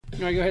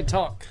All right, go ahead and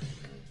talk.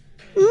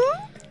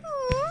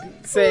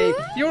 Say,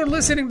 you're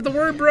listening to the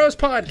Word Bros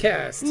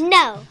podcast.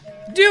 No.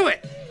 Do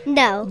it.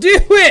 No. Do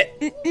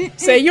it.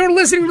 Say, you're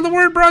listening to the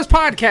Word Bros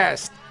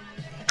podcast.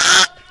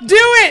 Do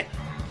it.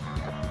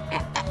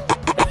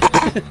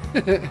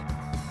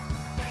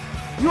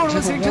 You're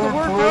listening to the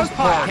Word Bros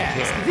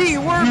podcast.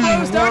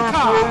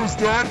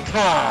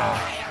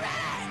 TheWordBros.com.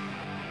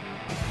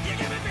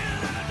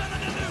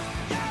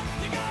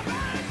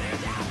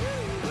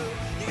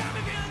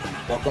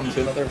 Welcome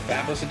to another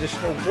fabulous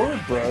edition of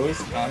Word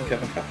Bros. I'm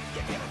Kevin Cup.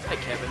 Hi,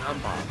 Kevin. I'm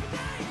Bob.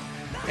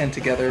 And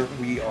together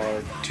we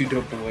are two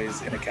dope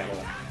boys in a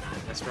Cadillac.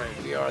 That's right.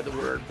 We are the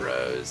Word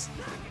Bros.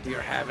 We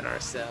are having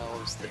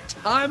ourselves the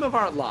time of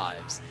our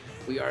lives.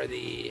 We are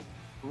the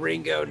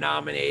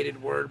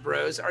Ringo-nominated Word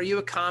Bros. Are you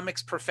a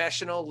comics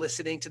professional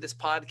listening to this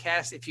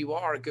podcast? If you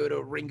are, go to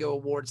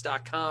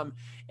ringoawards.com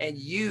and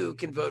you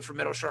can vote for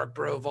Metal Shark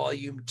Bro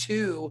Volume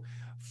 2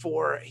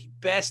 for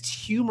Best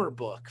Humor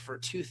Book for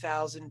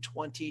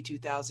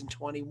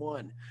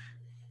 2020-2021.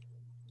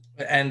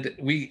 And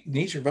we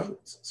need your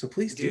votes, so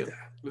please do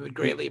that. We would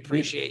greatly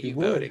appreciate you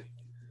voting.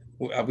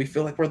 We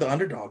feel like we're the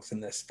underdogs in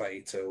this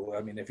fight. So,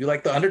 I mean, if you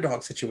like the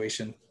underdog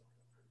situation,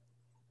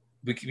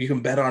 you can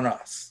bet on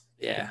us.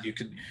 Yeah. You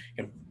can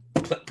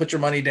put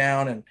your money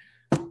down and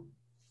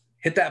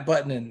hit that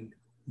button and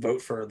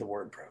vote for the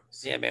Word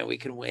Bros. Yeah, man, we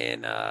can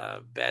win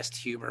best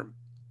humor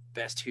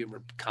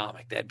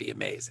comic. That'd be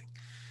amazing.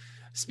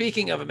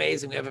 Speaking of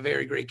amazing, we have a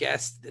very great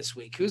guest this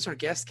week. Who's our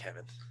guest,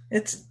 Kevin?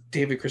 It's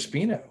David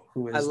Crispino,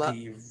 who is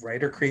the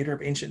writer-creator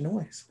of Ancient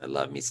Noise. I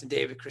love me some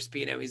David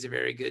Crispino. He's a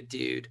very good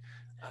dude.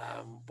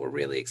 We're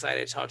really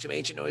excited to talk to him.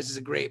 Ancient Noise is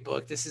a great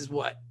book. This is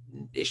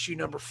issue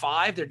number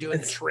 5. They're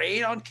doing the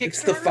trade on Kickstarter.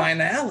 It's the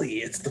finale.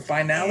 It's the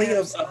finale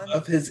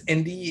of his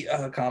indie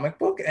comic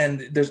book.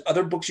 And there's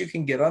other books you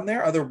can get on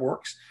there, other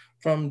works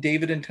from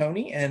David and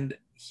Tony. And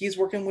he's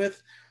working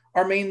with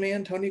our main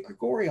man, Tony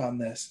Grigori, on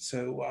this.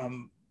 So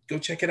go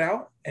check it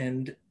out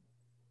and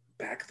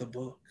back the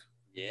book.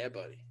 Yeah,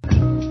 buddy.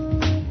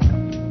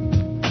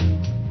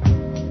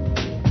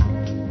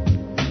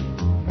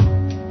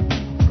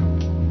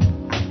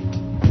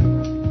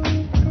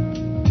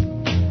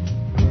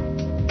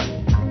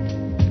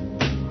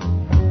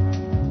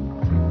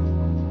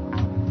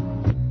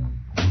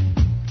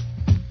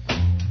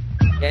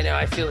 Yeah, no,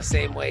 I feel the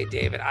same way,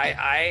 David.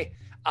 I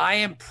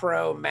am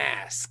pro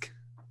mask.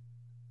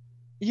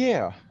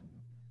 Yeah.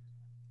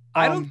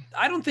 I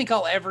don't think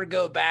I'll ever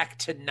go back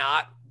to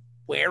not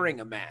wearing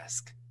a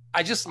mask.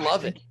 I just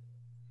love it.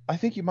 I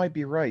think you might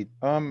be right.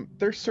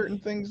 There's certain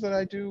things that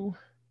I do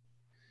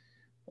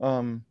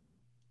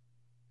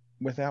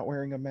without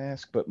wearing a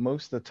mask, but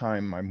most of the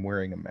time I'm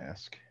wearing a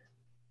mask.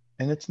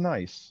 And it's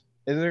nice.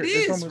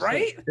 It's almost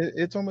right?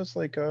 It's almost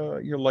like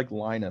you're like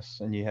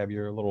Linus and you have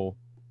your little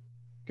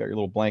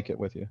blanket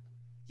with you.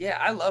 Yeah,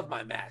 I love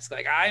my mask.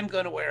 Like, I'm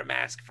going to wear a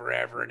mask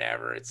forever and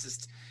ever.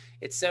 It's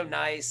so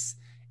nice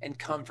and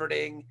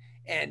comforting,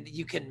 and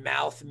you can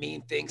mouth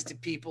mean things to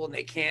people and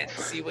they can't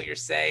see what you're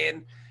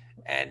saying,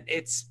 and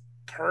it's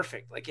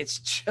perfect. Like, it's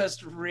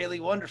just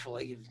really wonderful.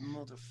 Like,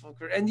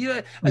 motherfucker. And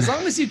as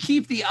long as you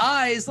keep the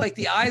eyes, like,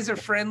 the eyes are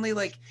friendly,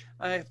 like,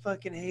 I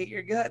fucking hate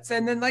your guts,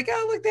 and then like,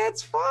 oh, look,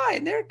 that's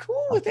fine, they're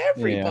cool with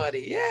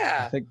everybody.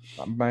 Yeah. I think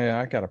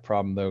I got a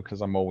problem though,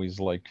 because I'm always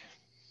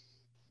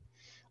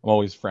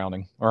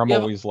frowning, or I'm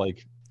always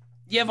like,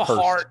 you have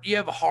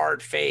a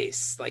hard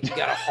face. Like, you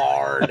got a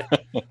hard,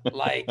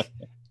 like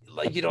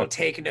you don't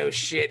take no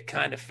shit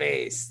kind of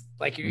face.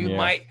 Like you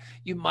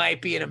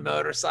might be in a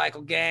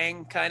motorcycle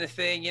gang kind of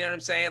thing. You know what I'm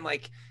saying?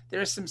 Like,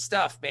 there's some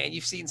stuff, man.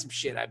 You've seen some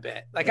shit, I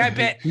bet. Like, I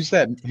bet. Who's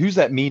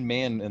that mean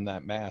man in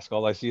that mask?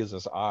 All I see is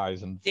his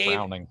eyes and Dave,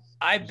 frowning.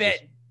 I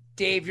bet.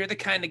 Dave, you're the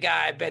kind of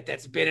guy, I bet,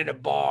 that's been in a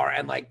bar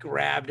and like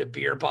grabbed a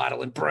beer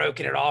bottle and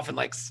broken it off and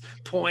like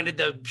pointed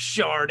the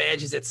shard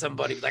edges at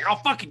somebody. Like, I'll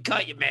fucking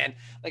cut you, man.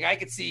 Like, I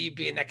could see you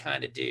being that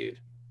kind of dude.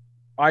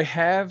 I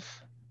have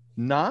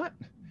not,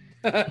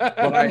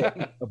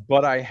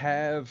 but I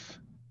have.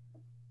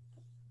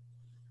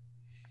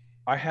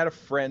 I had a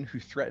friend who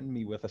threatened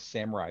me with a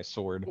samurai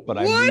sword, but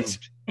I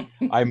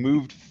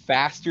moved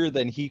faster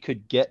than he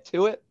could get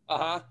to it.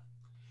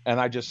 And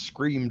I just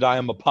screamed, "I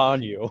am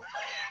upon you."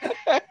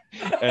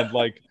 And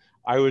like,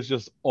 I was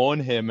just on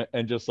him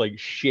and just like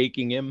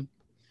shaking him.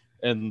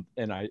 And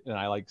I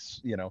like,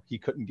 he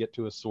couldn't get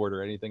to a sword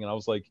or anything. And I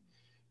was like,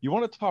 you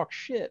want to talk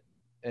shit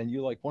and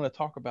you like want to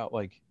talk about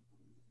like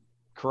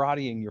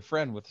karateing your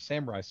friend with a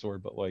samurai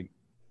sword, but like,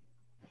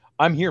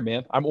 I'm here,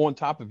 man. I'm on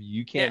top of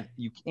you.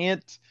 You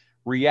can't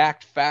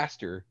react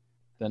faster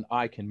than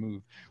I can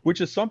move, which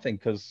is something,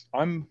 because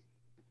I'm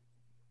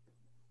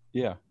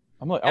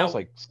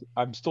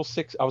still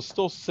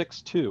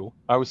 6'2".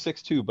 I was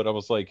 6'2", but I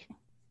was like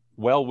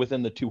well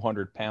within the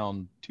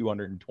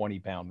 220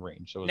 pound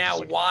range. So now,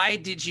 why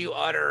did you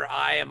utter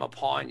 "I am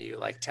upon you"?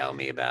 Like, tell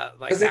me about,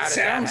 like, because it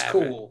sounds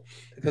cool.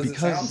 Because it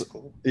sounds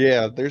cool.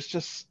 Yeah, there's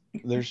just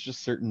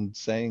certain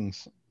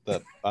sayings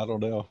that I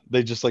don't know.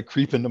 They just like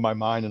creep into my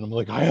mind, and I'm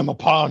like, "I am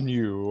upon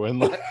you," and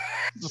like,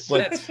 just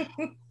like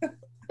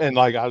And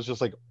like I was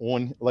just like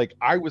on, like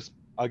I was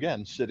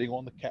again sitting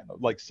on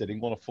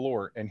sitting on a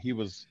floor, and he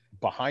was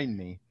behind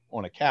me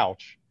on a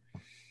couch,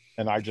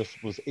 and I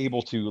just was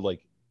able to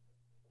like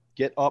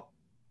get up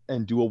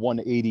and do a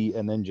 180,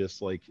 and then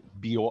just like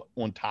be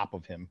on top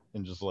of him,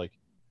 and just like,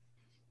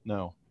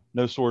 no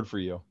sword for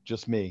you,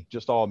 just me,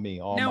 just all me,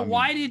 all now, my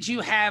why meat. did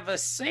you have a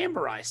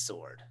samurai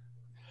sword?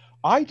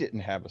 I didn't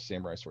have a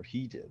samurai sword.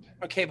 He did.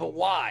 Okay, but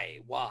why?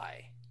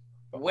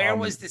 Where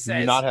was this? Do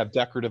you not have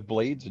decorative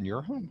blades in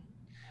your home?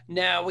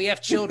 No, we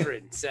have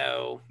children,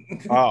 so.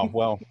 Oh,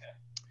 well.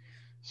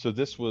 So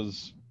this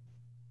was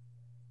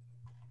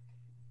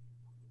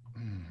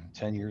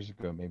 10 years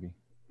ago, maybe.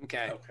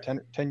 Okay.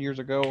 10 years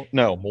ago?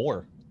 No,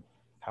 more.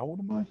 How old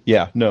am I?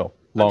 Yeah, no,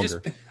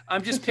 longer.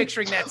 I'm just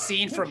picturing that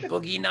scene from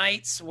Boogie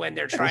Nights when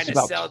they're trying to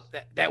sell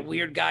that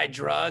weird guy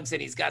drugs,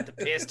 and he's got the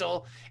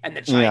pistol, and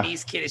the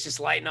Chinese kid is just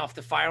lighting off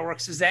the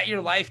fireworks. Is that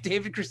your life,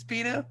 David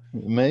Crispino?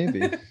 Maybe.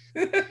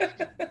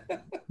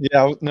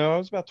 Yeah, no, it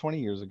was about 20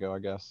 years ago, I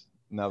guess.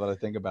 Now that I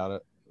think about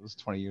it, it was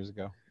 20 years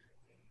ago.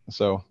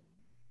 So,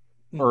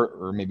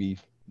 or maybe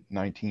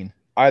 19,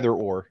 either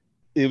or.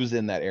 It was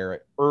in that era,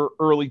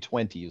 early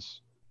 20s.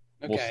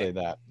 We'll say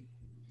that.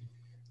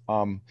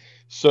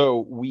 So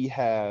we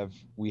had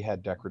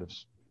decorative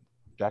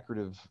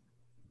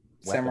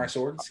samurai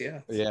swords,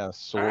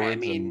 swords. Right, I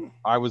mean, and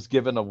I was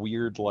given a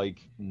weird like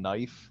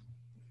knife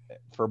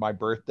for my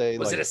birthday.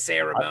 Was it a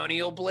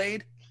ceremonial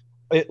blade?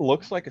 It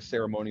looked like a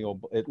ceremonial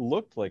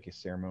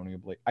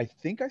blade. I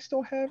think I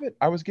still have it.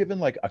 I was given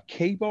like a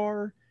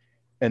K-bar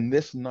and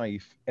this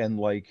knife, and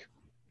like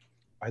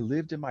I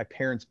lived in my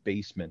parents'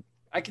 basement.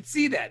 I could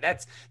see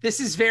that. This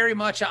is very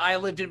much I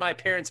lived in my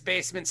parents'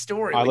 basement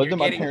story. I lived in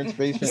my parents'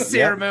 basement.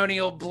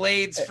 Ceremonial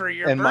blades for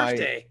your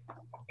birthday.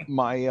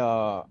 My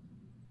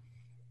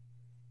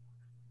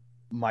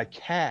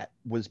cat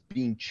was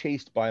being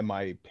chased by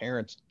my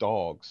parents'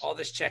 dogs. All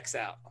this checks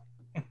out.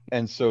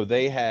 And so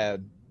they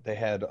had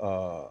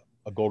a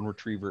golden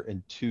retriever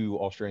and 2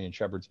 Australian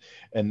shepherds,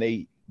 and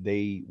they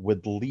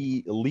would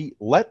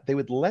let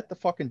the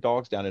fucking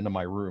dogs down into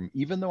my room,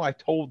 even though I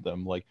told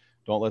them like,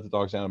 don't let the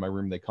dogs down in my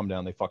room. They come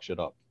down, they fuck shit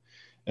up.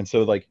 And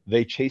so like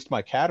they chased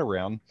my cat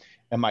around,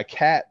 and my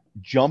cat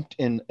jumped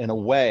in a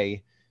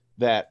way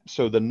that,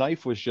 so the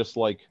knife was just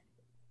like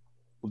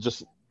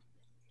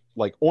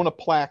on a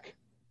plaque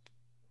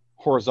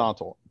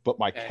horizontal, but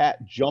my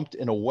cat jumped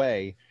in a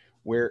way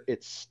where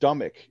its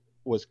stomach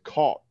was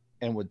caught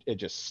and it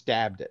just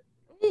stabbed it.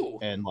 Ooh.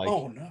 And like,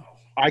 oh no.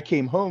 I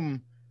came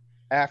home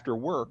after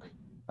work.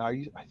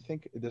 I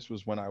think this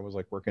was when I was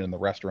like working in the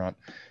restaurant,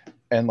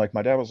 and like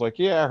my dad was like,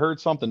 yeah, I heard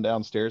something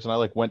downstairs, and I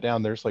like went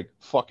down, there's like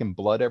fucking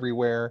blood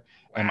everywhere.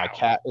 Wow. And my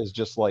cat is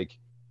just like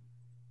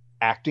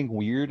acting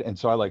weird, and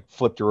so I like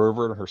flipped her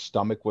over, and her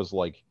stomach was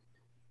like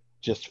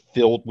just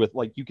filled with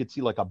like, you could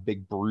see like a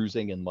big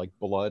bruising and like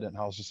blood, and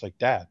I was just like,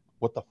 Dad,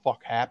 what the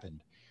fuck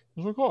happened?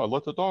 He was like, oh, I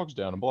let the dogs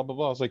down and blah blah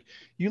blah. I was like,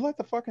 you let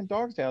the fucking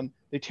dogs down?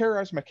 They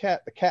terrorized my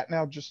cat. The cat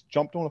now just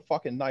jumped on a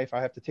fucking knife.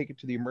 I have to take it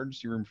to the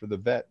emergency room for the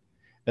vet.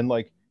 And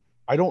like,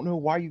 I don't know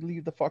why you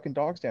leave the fucking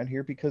dogs down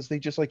here, because they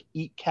just like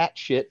eat cat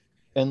shit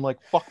and like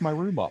fuck my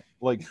room up.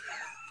 Like,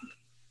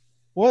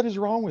 what is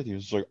wrong with you?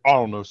 It's like, I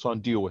don't know, son,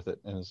 deal with it.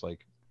 And it's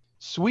like,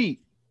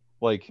 sweet,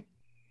 like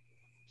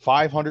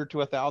 $500 to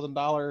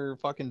 $1,000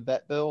 fucking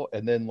vet bill,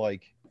 and then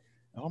like,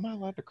 oh, am I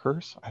allowed to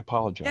curse? I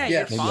apologize.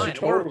 Yeah, you're fine.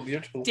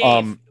 You're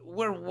Dave,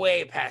 we're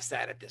way past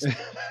that at this point.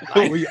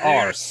 Like, we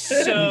are we're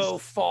so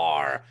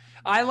far.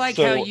 I like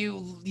how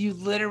you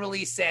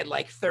literally said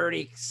like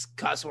 30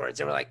 cuss words,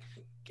 and we're like,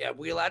 yeah,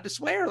 we allowed to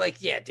swear? Like,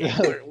 yeah, dude,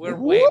 we're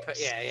way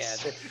yeah.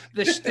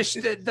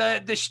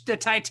 The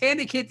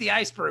Titanic hit the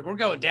iceberg. We're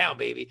going down,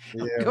 baby.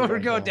 Yeah, we're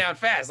going down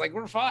fast. Like,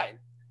 we're fine.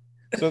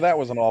 So that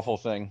was an awful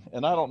thing,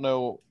 and I don't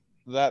know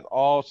that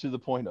all to the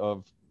point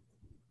of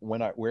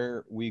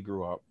where we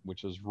grew up,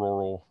 which is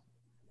rural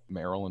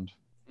Maryland.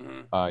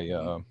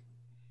 Mm-hmm.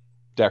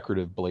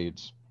 Decorative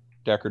blades,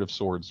 decorative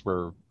swords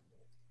were.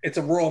 It's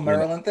a rural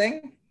Maryland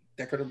thing.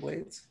 Decorative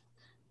blades.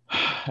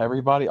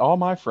 Everybody, all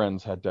my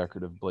friends had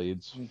decorative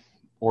blades,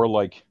 or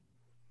like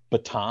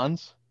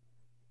batons,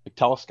 like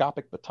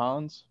telescopic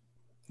batons.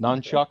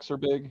 Nunchucks are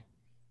big.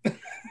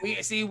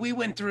 We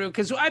went through,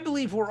 because I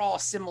believe we're all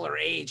similar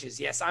ages.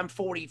 Yes, I'm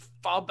 40.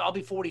 I'll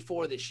be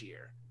 44 this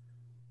year.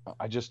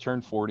 I just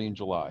turned 40 in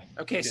July.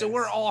 Okay, yes. So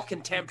we're all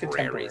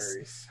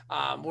contemporaries.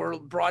 We're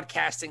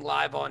broadcasting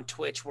live on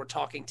Twitch. We're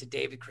talking to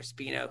David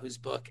Crispino, whose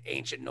book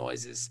Ancient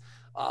Noises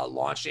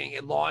launching.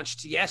 It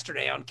launched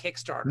yesterday on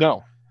Kickstarter.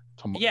 No.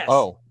 Yes.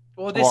 Oh.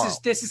 Well,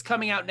 this is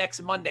coming out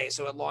next Monday,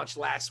 so it launched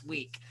last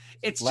week.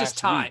 It's just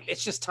time.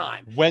 It's just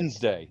time.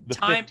 Wednesday, the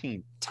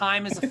 15th.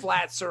 Time is a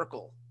flat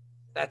circle.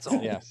 That's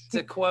all. Yes.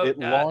 To quote, it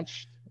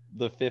launched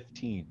the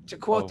 15th. To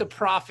quote the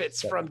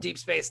prophets from Deep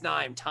Space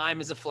Nine,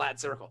 time is a flat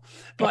circle.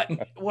 But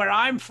where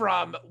I'm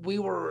from, we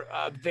were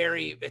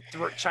very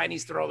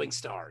Chinese throwing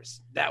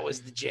stars. That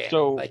was the jam.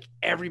 So, like,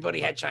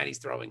 everybody had Chinese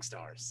throwing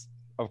stars.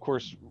 Of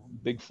course,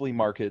 big flea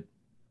market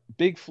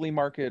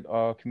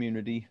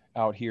community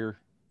out here.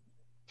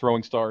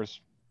 Throwing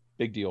stars,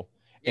 big deal.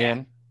 Yeah.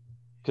 And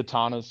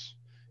katanas.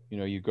 You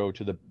know, you go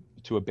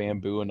to a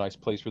bamboo, a nice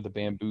place where the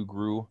bamboo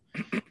grew,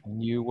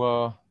 and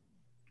you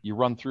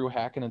run through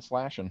hacking and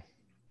slashing.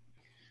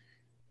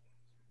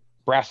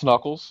 Brass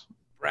knuckles.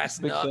 Brass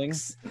Big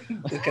knucks.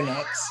 The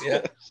Canucks,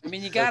 yeah. I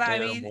mean, you gotta. I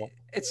mean,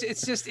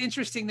 it's just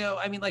interesting though.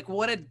 I mean, like,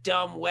 what a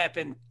dumb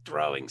weapon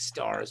throwing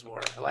stars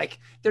were. Like,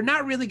 they're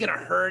not really gonna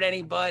hurt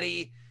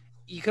anybody.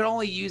 You can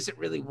only use it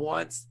really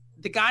once.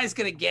 The guy's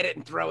gonna get it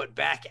and throw it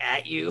back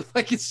at you.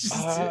 Like, it's just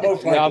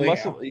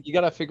you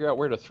gotta figure out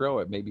where to throw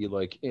it. Maybe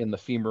like in the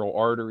femoral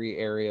artery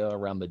area,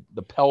 around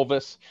the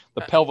pelvis,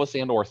 pelvis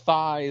and or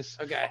thighs.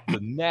 Okay. The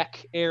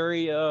neck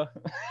area,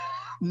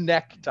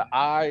 neck to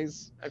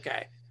eyes.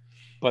 Okay.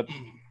 But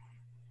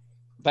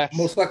that's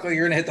most likely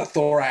you're gonna hit the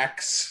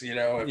thorax, you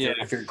know,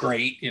 if you're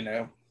great, you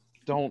know.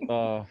 Don't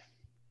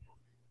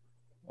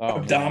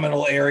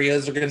abdominal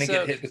areas are gonna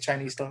get hit with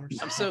Chinese stars.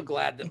 I'm so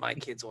glad that my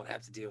kids won't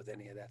have to deal with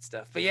any of that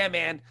stuff. But yeah,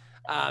 man.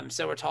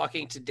 So we're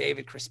talking to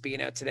David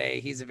Crispino today.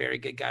 He's a very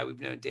good guy. We've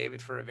known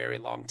David for a very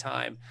long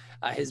time.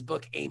 His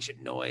book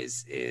Ancient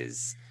Noise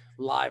is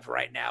live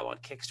right now on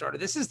Kickstarter.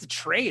 This is the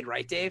trade,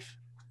 right, Dave?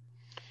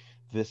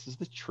 This is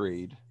the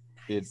trade.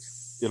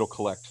 It'll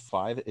collect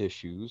 5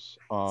 issues.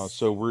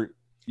 So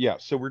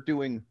we're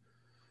doing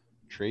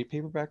trade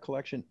paperback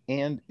collection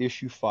and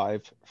issue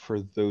 5 for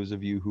those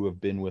of you who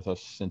have been with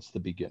us since the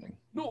beginning.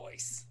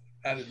 Nice.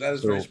 That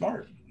is very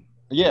smart.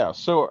 Yeah,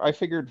 so I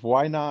figured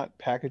why not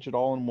package it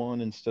all in one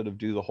instead of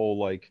do the whole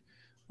like,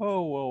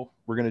 oh well,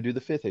 we're gonna do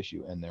the 5th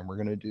issue and then we're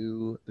gonna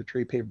do the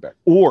trade paperback,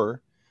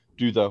 or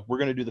we're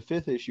gonna do the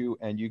 5th issue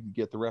and you can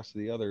get the rest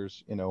of the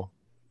others, you know,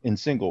 in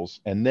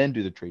singles and then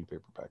do the trade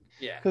paperback.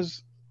 Yeah.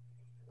 Because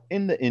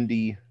in the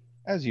indie,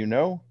 as you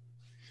know,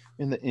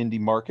 in the indie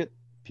market,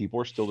 people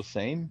are still the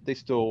same.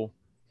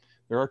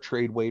 There are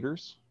trade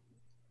waiters.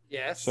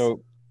 Yes.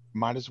 So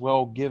might as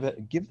well give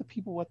the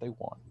people what they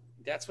want.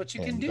 That's what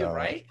you can do,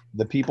 right?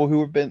 The people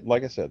who have been,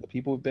 like I said, the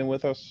people who've been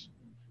with us,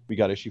 we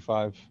got issue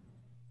 5.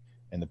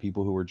 And the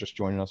people who are just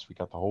joining us, we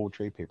got the whole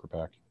trade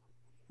paperback.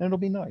 And it'll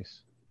be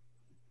nice.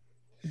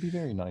 It'll be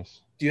very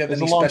nice. Do you have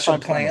any special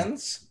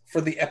plans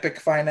for the epic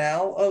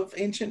finale of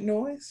Ancient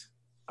Noise?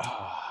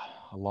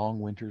 A long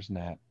winter's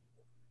nap.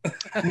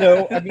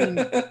 No, I mean,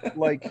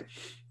 like,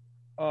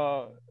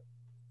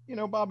 you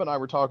know, Bob and I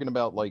were talking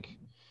about like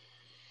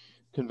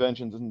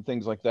conventions and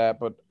things like that,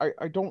 but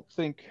I don't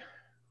think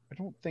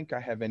I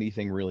have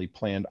anything really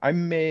planned. I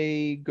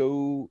may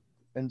go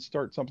and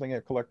start something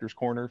at Collector's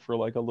Corner for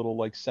like a little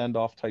like send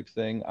off type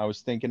thing. I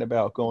was thinking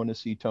about going to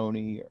see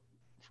Tony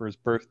for his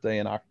birthday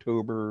in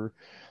October.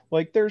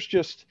 Like there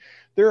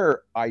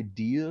are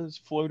ideas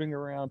floating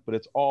around, but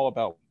it's all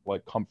about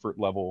like comfort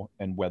level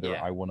and whether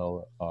I want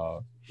to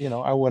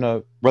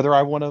whether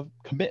I want to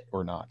commit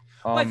or not.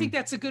 Well, I think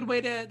that's a good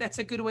way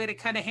to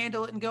kind of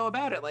handle it and go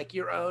about it, like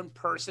your own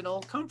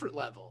personal comfort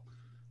level.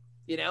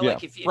 You know,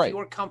 like if you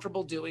were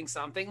comfortable doing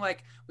something,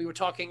 like we were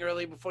talking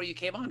earlier before you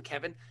came on,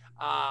 Kevin,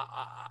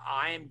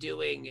 I am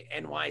doing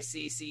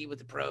NYCC with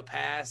the Pro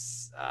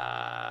Pass,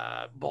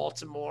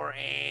 Baltimore,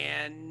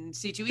 and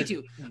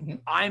C2E2. Mm-hmm.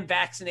 I'm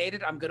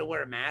vaccinated. I'm going to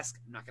wear a mask.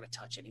 I'm not going to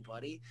touch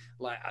anybody.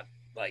 And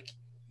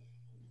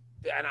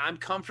I'm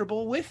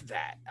comfortable with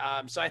that.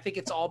 So I think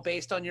it's all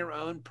based on your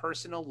own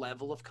personal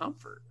level of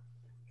comfort.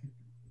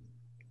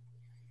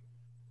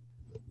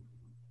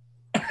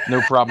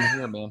 No problem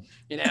here, man.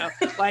 You know,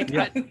 like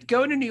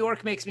going to New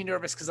York makes me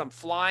nervous because I'm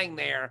flying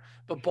there,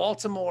 but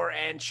Baltimore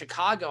and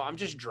Chicago, I'm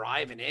just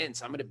driving in.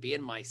 So I'm going to be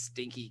in my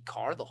stinky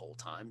car the whole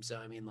time. So,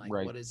 I mean, like,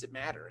 what does it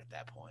matter at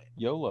that point?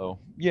 YOLO.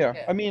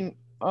 Yeah. I mean,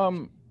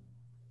 I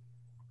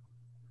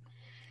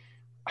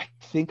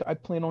think I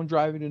plan on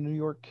driving to New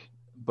York,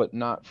 but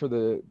not for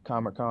the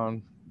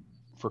Comic-Con,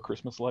 for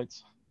Christmas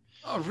lights.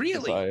 Oh,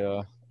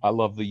 really? I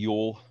love the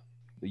Yule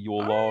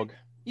log.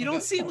 You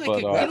don't seem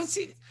like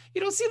you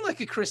don't seem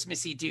like a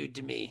Christmassy dude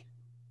to me.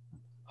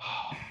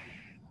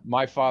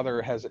 My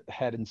father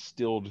had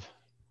instilled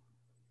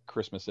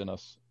Christmas in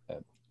us,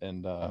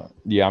 and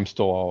I'm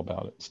still all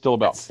about it. Still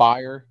about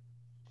fire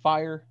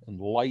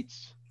and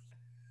lights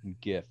and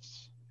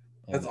gifts.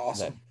 And that's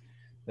awesome.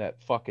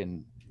 That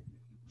fucking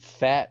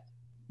fat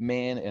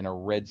man in a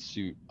red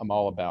suit. I'm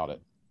all about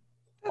it.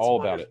 That's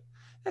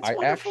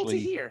wonderful to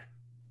hear.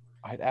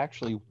 I'd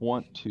actually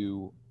want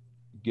to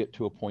get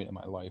to a point in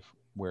my life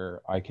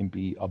where I can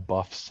be a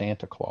buff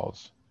Santa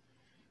Claus.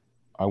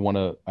 I want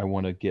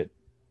to get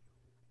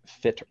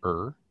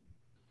fitter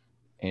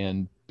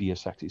and be a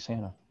sexy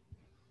Santa.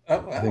 Oh,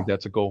 wow. I think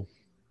that's a goal.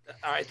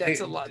 All right,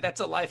 that's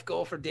a life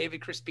goal for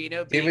David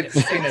Crispino. David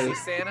Crispino,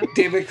 Santa.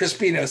 David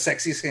Crispino,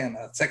 sexy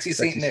Santa, sexy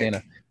Saint Nick.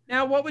 Santa.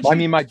 Now, what would I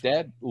mean, my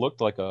dad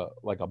looked like a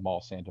mall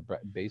Santa.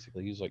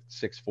 Basically, he was like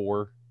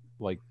 6'4",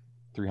 like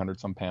 300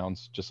 some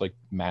pounds, just like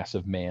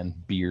massive man,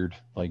 beard,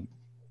 like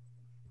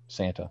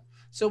Santa.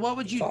 So what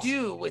would you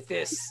do with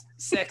this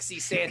sexy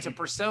Santa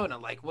persona?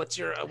 Like, what's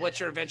your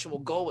eventual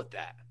goal with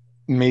that?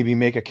 Maybe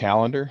make a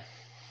calendar.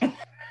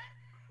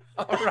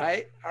 All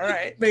right.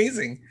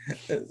 Amazing.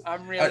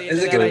 I'm really.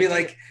 Is it going to be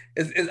like?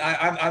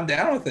 I'm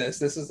down with this.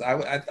 This is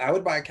I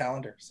would buy a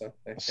calendar. So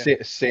yeah.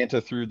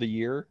 Santa through the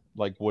year.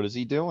 Like, what is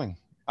he doing?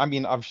 I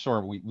mean, I'm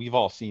sure we've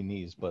all seen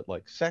these, but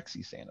like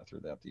sexy Santa through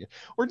the year,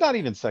 or not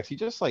even sexy,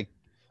 just like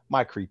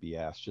my creepy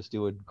ass, just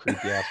doing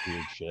creepy ass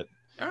weird shit.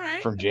 All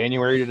right. From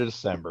January to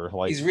December,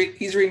 like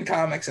he's reading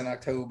comics in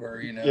October,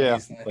 you know. Yeah,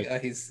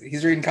 he's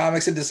reading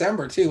comics in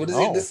December too. What is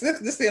he?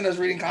 This Santa's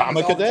reading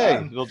comics all a day. The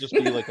time. It'll just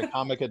be like a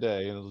comic a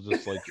day, and it'll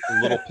just like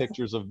little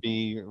pictures of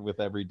me with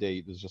every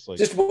date. It's just like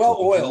well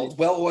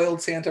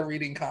oiled Santa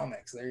reading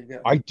comics. There you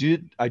go. I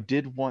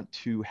did want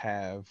to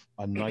have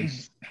a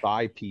nice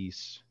thigh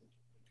piece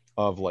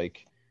of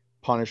like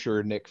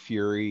Punisher, Nick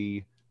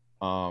Fury,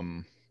 Roland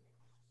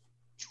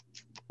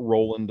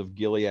of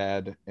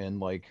Gilead, and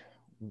like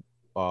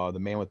the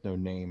Man with No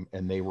Name,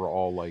 and they were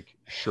all like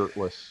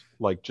shirtless,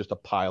 like just a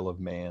pile of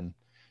man,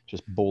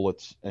 just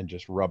bullets, and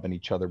just rubbing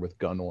each other with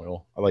gun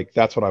oil. Like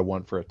that's what I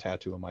want for a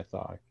tattoo on my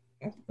thigh.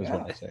 Is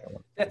what I say I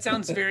want. That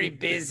sounds very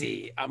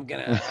busy. I'm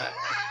gonna.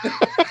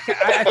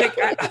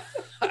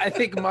 I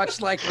think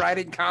much like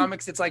writing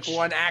comics, it's like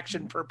one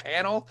action per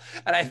panel,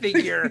 and I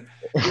think you're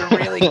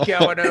really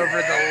going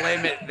over the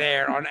limit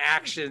there on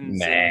actions.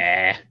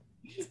 Nah.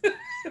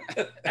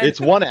 It's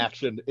one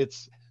action.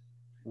 It's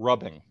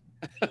rubbing.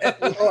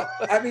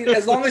 I mean,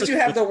 as long as you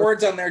have the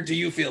words on there, do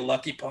you feel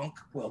lucky, punk?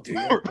 Well, do you?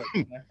 Or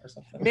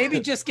something. Maybe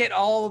just get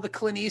all of the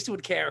Clint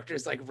Eastwood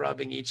characters like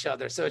rubbing each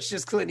other, so it's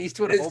just Clint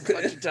Eastwood a whole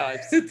bunch of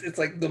times. It's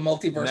like the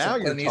multiverse now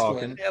of Clint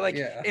Eastwood.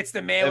 Yeah, it's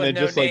the Man with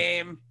No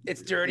Name.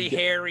 It's Dirty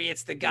Harry.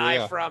 It's the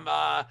guy from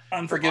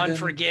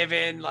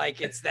Unforgiven.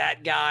 Like it's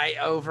that guy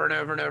over and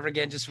over and over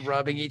again, just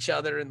rubbing each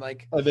other and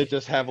like. And they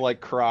just have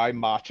like cry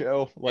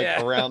macho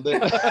around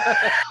it.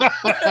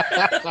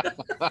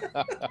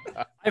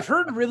 I've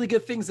heard really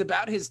good things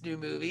about his new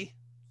movie.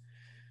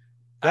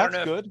 That's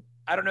good.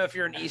 I don't know if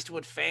you're an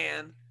Eastwood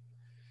fan.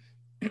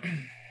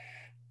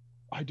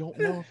 I don't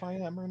know if I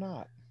am or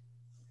not.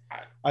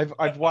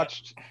 I've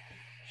watched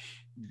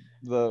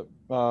the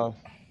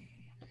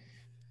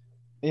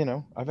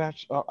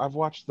I've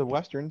watched the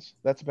westerns.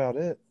 That's about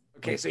it.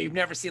 Okay, so you've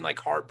never seen like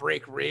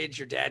Heartbreak Ridge?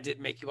 Your dad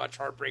didn't make you watch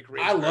Heartbreak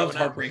Ridge? I loved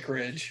Heartbreak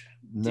Ridge.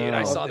 Dude,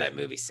 I saw that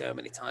movie so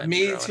many times.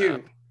 Me too.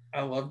 Up.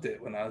 I loved it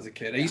when I was a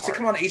kid. It used to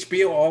come on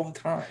HBO all the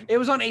time. It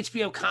was on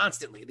HBO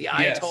constantly. The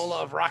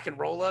Ayatollah of Rock and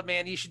Rolla,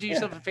 man. You should do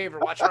yourself a favor.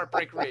 Watch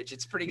Heartbreak Ridge.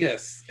 It's pretty good.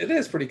 Yes, it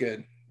is pretty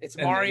good. It's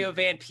Mario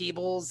Van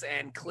Peebles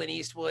and Clint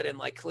Eastwood, and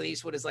like Clint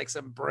Eastwood is like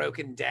some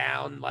broken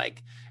down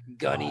like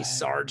gunny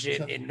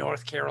sergeant in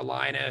North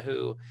Carolina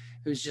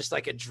who's just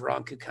like a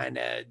drunk who kind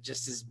of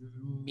just is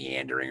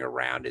meandering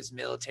around his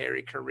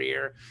military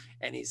career,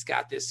 and he's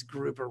got this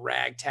group of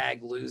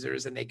ragtag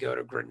losers and they go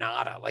to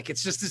Grenada. Like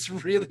it's just this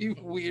really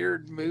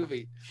weird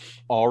movie.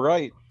 All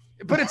right.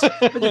 But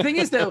the thing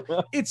is though,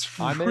 it's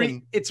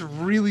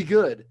really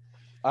good.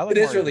 It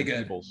is really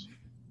good. Peebles.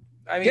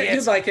 I mean,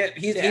 you'd like it.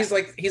 He's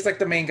like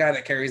the main guy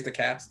that carries the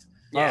cast.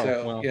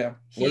 Yeah.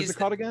 What is it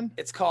called again?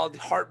 It's called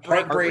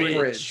Heartbreak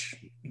Ridge.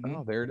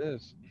 Oh, there it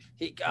is.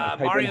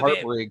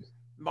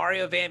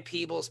 Mario Van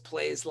Peebles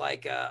plays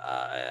like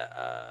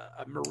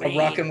a Marine. A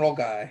rock and roll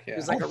guy. Yeah.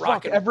 He's like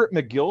Everett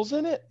McGill's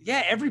in it?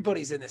 Yeah,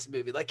 everybody's in this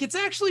movie. Like, it's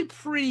actually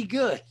pretty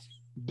good.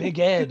 Big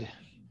Ed.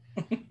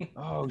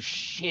 Oh,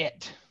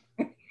 shit.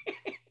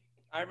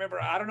 I remember,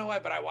 I don't know why,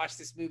 but I watched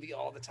this movie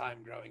all the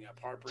time growing up.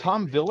 Heartbreak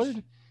Tom Ridge.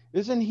 Villard?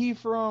 Isn't he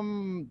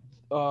from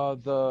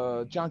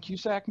the John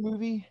Cusack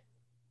movie?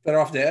 Better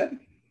Off Dead?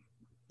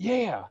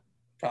 Yeah.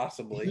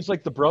 Possibly. He's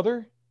like the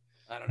brother?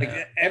 I don't know.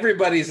 Like,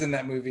 everybody's in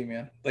that movie,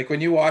 man. Like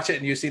when you watch it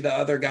and you see the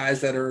other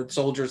guys that are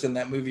soldiers in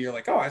that movie, you're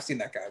like, oh, I've seen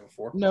that guy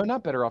before. No,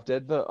 not Better Off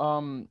Dead.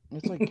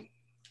 It's like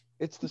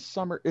it's the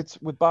summer.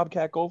 It's with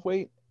Bobcat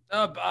Goldthwait.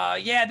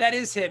 Yeah, that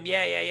is him.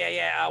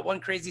 Yeah.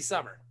 One Crazy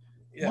Summer.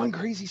 Yeah. One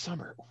Crazy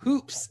Summer.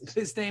 Hoops.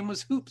 His name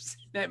was Hoops.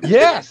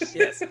 Yes.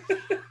 Yes.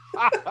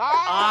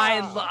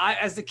 I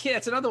as a kid,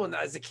 that's another one.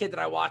 As a kid that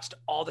I watched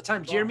all the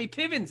time. Jeremy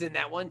Piven's in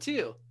that one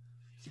too.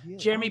 Yeah,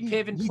 Jeremy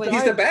Piven plays.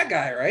 He's the bad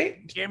guy,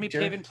 right? Jeremy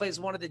Piven plays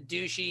one of the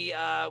douchey,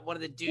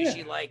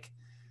 like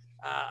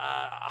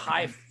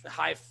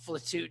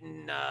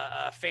high-fluting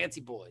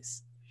fancy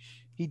boys.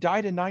 He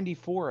died in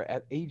 '94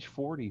 at age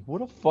 40.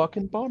 What a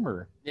fucking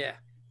bummer. Yeah.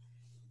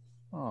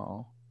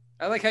 Oh.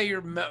 I like how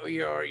you're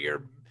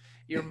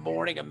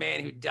mourning a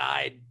man who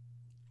died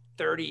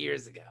 30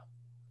 years ago.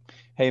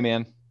 Hey,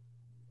 man.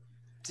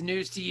 It's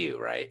news to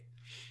you, right?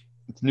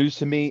 It's news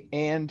to me,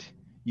 and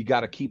you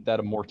got to keep that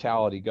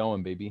immortality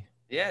going, baby.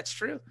 Yeah, it's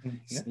true.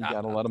 You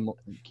got to let them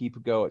keep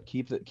it going.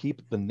 Keep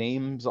the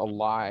names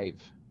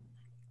alive.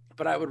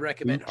 But I would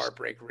recommend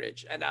Heartbreak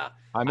Ridge. And I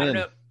don't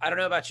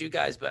know about you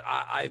guys, but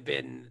I've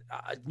been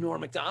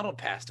Norm Macdonald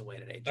passed away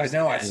today. I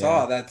know. I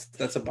saw.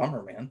 That's a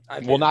bummer, man.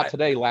 Not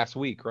today. Last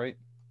week, right?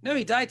 No,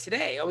 he died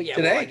today. Oh yeah.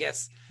 Today? Well, I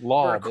guess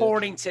we're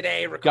recording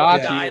today.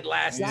 Died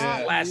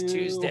last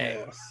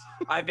Tuesday. Yes.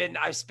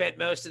 I've spent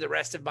most of the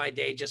rest of my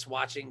day just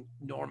watching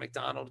Norm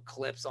Macdonald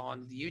clips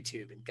on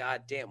YouTube, and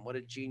god damn, what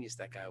a genius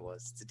that guy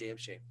was. It's a damn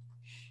shame.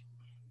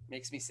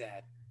 Makes me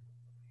sad.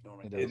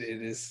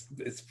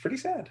 It's pretty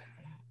sad.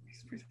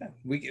 It's pretty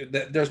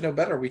sad. There's no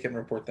better weekend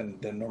report than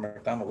Norm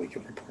Macdonald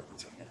weekend report.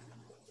 So. Yeah,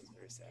 it's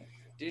very sad.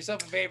 Do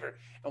yourself a favor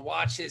and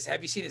watch his.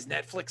 Have you seen his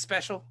Netflix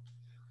special?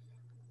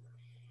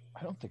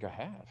 I don't think I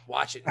have.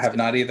 Watch it. I have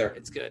not either.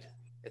 It's good.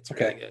 It's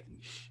really good.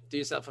 Do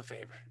yourself a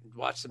favor.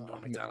 Watch some Norm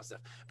Macdonald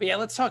stuff. But yeah,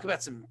 let's talk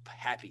about some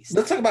happy stuff.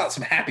 Let's talk about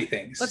some happy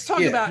things. Let's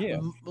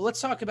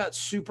talk about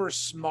super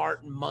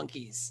smart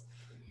monkeys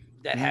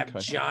that have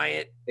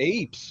giant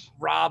apes,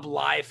 Rob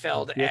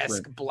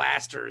Liefeld-esque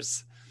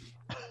blasters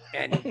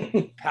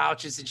and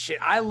pouches and shit.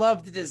 I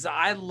love the design.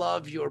 I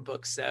love your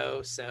book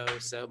so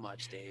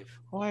much, Dave.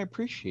 Well, I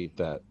appreciate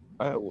that.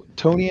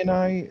 Tony and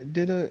I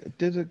did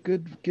a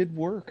good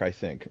work. I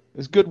think it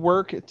was good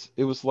work. It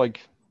was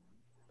like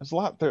there's a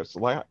lot. There's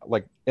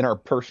like in our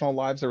personal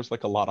lives there was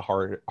like a lot of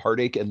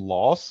heartache and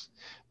loss,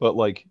 but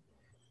like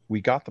we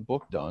got the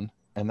book done,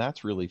 and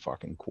that's really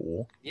fucking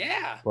cool.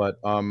 Yeah. But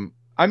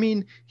I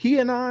mean, he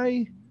and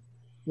I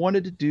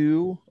wanted to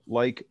do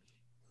like,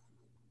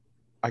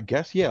 I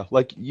guess, yeah,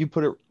 like you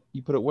put it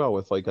well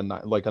with like a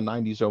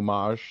 90s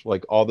homage,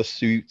 like all the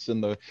suits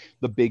and the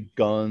big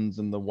guns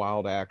and the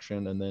wild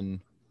action, and then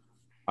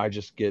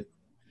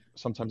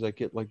sometimes I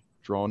get like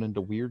drawn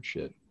into weird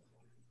shit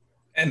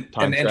and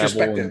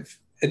introspective.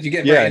 And you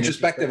get very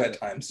introspective at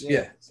times.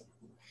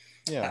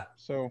 Yeah.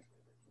 So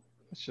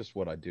that's just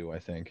what I do, I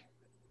think.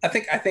 I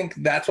think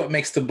that's what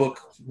makes the book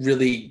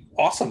really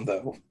awesome,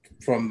 though,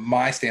 from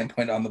my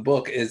standpoint on the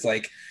book, is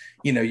like,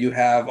 you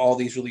have all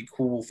these really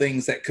cool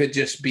things that could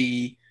just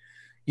be,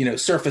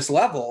 surface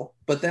level,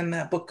 but then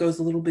that book goes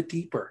a little bit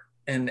deeper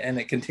and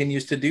it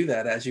continues to do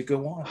that as you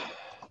go on.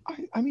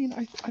 I mean,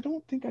 I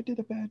don't think I did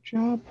a bad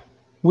job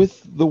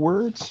with the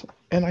words,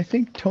 and I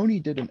think Tony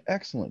did an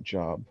excellent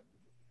job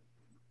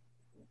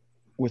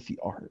with the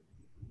art,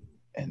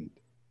 and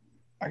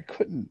I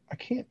couldn't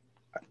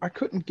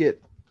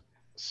get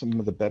some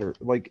of the better,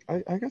 like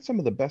I got some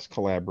of the best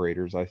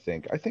collaborators. I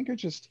think are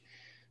just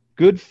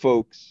good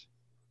folks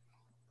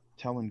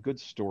telling good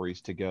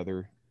stories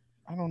together.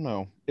 I don't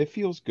know, it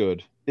feels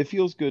good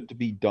to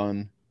be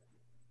done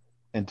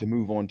and to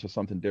move on to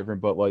something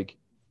different. But like,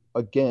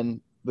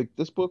 again, like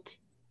this book,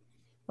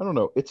 I don't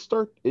know, it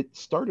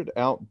started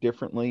out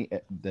differently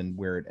than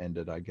where it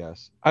ended, I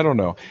guess. I don't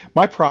know,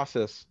 my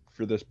process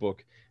for this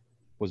book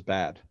was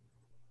bad.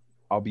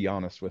 I'll be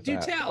honest with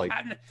that.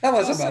 Tell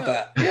us about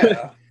that.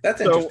 Yeah, that's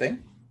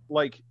interesting.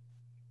 Like,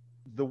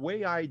 the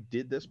way I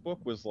did this book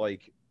was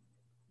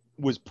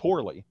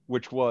poorly,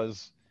 which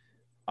was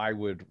I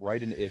would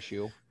write an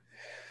issue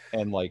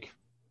and like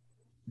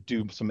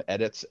do some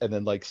edits and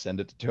then like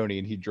send it to Tony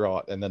and he'd draw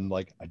it, and then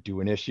like I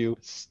do an issue,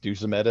 do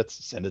some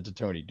edits, send it to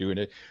Tony, doing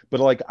it. But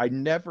like I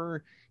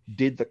never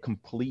did the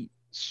complete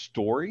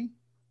story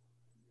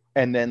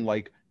and then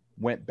like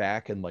went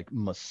back and like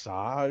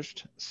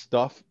massaged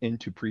stuff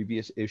into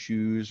previous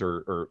issues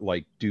or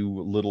like do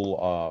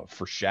little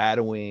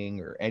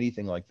foreshadowing or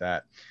anything like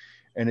that.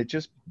 And it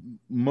just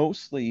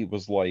mostly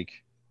was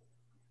like,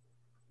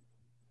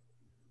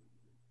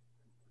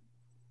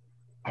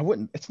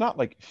 it's not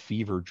like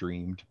fever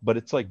dreamed, but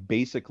it's like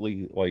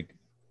basically like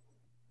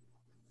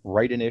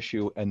write an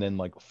issue and then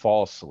like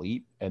fall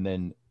asleep, and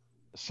then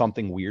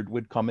something weird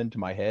would come into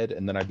my head,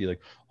 and then I'd be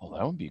like, oh,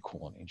 that would be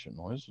cool in Ancient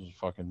Noises,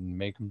 fucking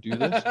make them do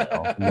this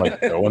now. And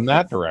like go in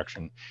that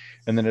direction.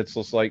 And then it's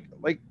just like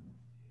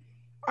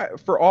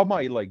for all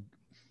my like,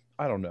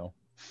 I don't know,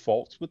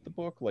 faults with the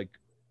book, like,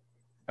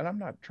 and I'm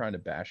not trying to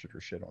bash it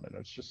or shit on it,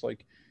 it's just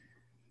like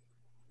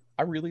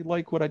I really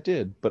like what I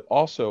did, but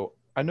also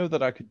I know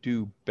that I could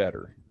do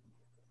better.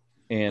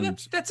 And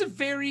that's a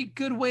very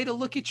good way to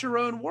look at your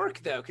own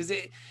work, though, because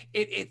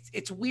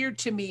it's weird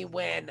to me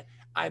when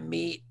I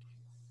meet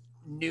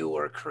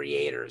newer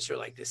creators who are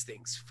like, this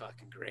thing's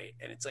fucking great,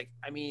 and it's like,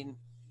 I mean,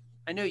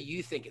 I know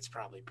you think it's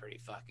probably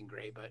pretty fucking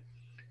great, but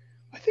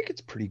I think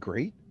it's pretty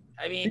great.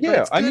 I mean,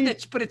 yeah,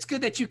 but it's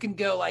good that you can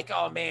go like,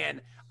 oh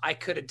man, I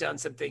could have done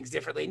some things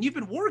differently. And you've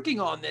been working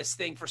on this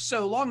thing for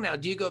so long now.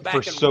 Do you go back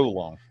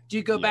Do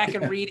you go back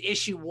and read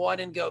issue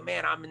 1 and go,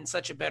 man, I'm in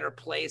such a better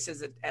place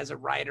as a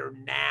writer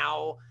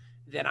now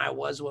than I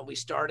was when we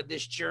started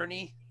this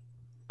journey?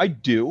 I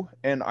do,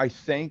 and I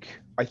thank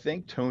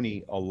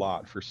Tony a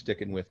lot for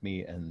sticking with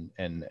me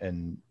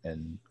and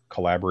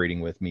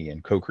collaborating with me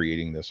and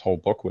co-creating this whole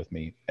book with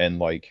me.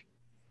 And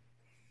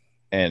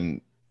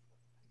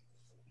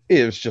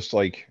it was just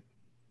like,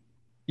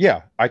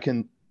 yeah, I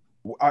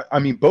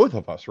mean, both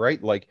of us,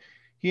 right? Like,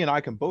 he and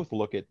I can both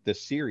look at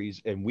this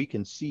series and we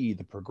can see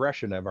the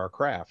progression of our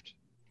craft.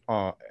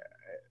 I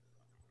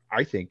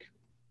think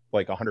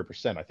like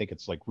 100%. I think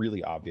it's like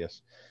really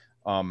obvious.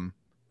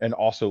 And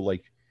also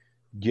like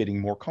getting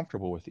more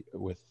comfortable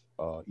with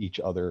each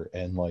other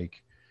and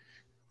like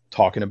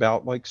talking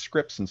about like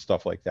scripts and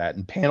stuff like that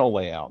and panel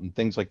layout and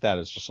things like that.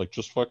 It's just like,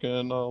 just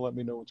fucking let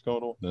me know what's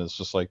going on. And it's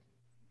just like,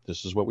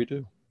 this is what we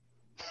do.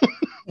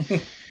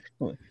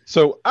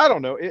 So I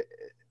don't know.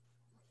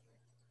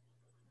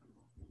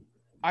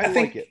 I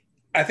like it.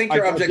 I think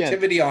your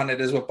objectivity on it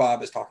is what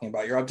Bob is talking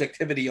about. Your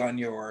objectivity on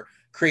your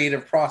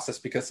creative process,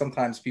 because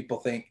sometimes people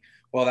think,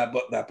 well,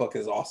 that book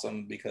is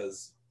awesome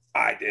because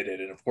I did it,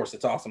 and of course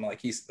it's awesome,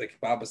 like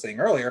Bob was saying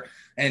earlier,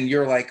 and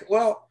you're like,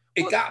 well,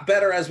 it got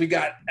better as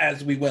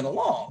we went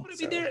along.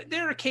 I mean,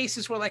 there are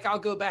cases where, like, I'll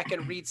go back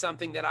and read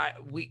something that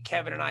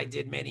Kevin and I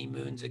did many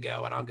moons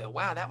ago, and I'll go,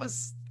 wow, that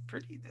was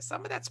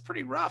some of that's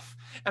pretty rough.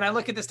 And I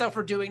look at the stuff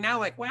we're doing now,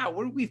 like, wow,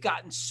 we've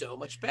gotten so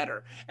much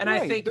better. And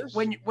right, I think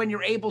when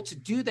you're able to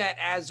do that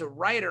as a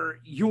writer,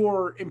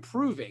 you're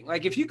improving.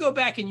 Like, if you go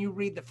back and you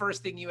read the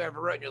first thing you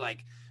ever wrote and you're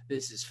like,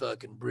 this is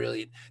fucking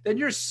brilliant, then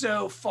you're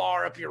so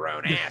far up your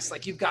own ass,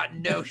 like you've got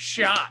no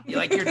shot.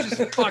 You're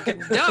just fucking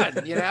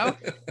done, you know?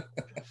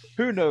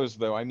 Who knows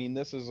though? I mean,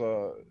 this is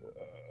a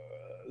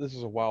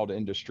wild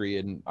industry,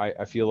 and I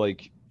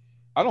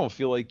don't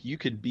feel like you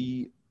could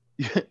be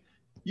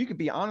you could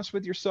be honest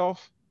with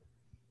yourself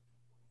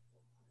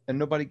and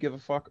nobody give a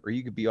fuck, or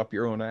you could be up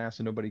your own ass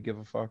and nobody give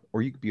a fuck,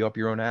 or you could be up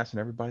your own ass and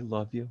everybody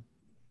love you,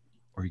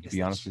 or you could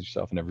be honest with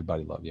yourself and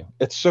everybody love you.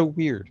 It's so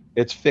weird.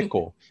 It's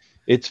fickle.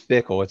 It's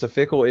fickle. It's a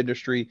fickle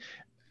industry.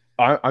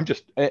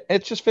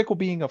 It's just fickle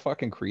being a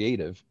fucking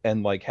creative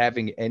and like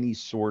having any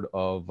sort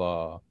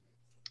of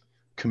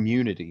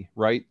community,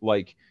 right?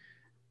 Like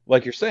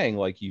you're saying,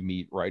 like you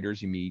meet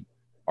writers, you meet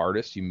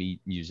artists, you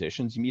meet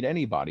musicians, you meet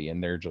anybody,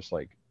 and they're just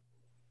like,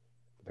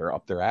 they're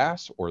up their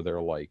ass, or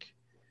they're like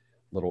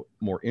a little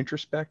more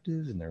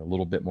introspective and they're a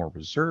little bit more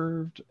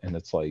reserved, and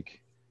it's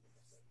like,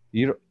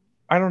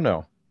 I don't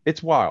know.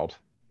 It's wild.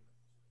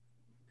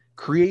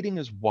 Creating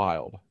is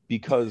wild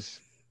because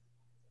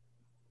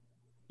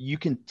you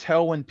can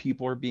tell when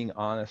people are being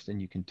honest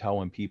and you can tell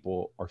when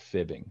people are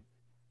fibbing,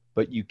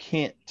 but you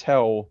can't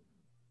tell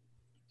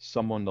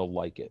someone to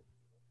like it.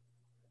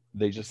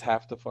 They just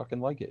have to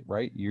fucking like it,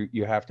 right?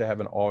 You have to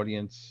have an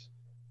audience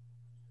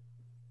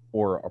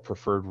or a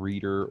preferred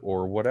reader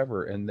or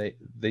whatever, and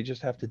they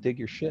just have to dig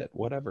your shit,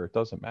 whatever. It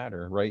doesn't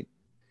matter, right?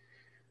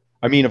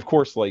 I mean, of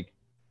course, like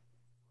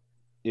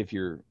if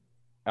you're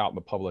out in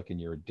the public and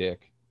you're a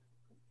dick,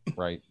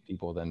 right?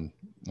 People then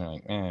are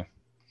like,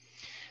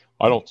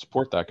 I don't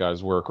support that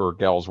guy's work or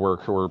gal's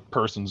work or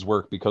person's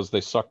work because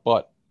they suck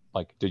butt.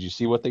 Like, did you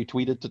see what they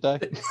tweeted today?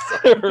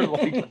 Or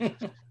like,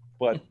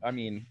 but I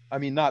mean,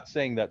 not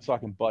saying that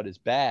sucking butt is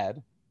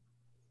bad.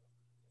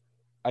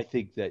 I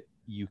think that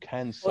you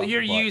can suck. Well,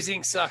 you're butt.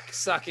 using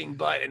sucking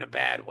butt in a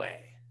bad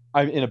way.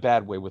 I'm in a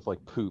bad way with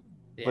like poop.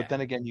 Yeah. But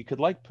then again, you could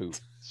like poop.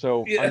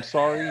 So yeah. I'm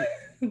sorry.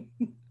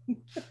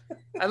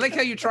 I like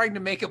how you're trying to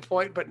make a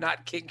point but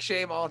not kink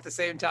shame all at the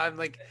same time.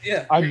 Like,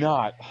 yeah, I'm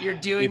not. You're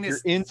doing if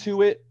this. You're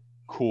into it,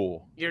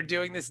 cool. You're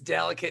doing this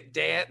delicate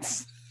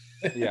dance.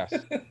 Yes.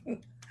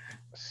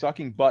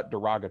 Sucking butt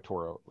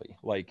derogatorily,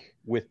 like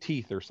with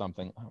teeth or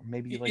something.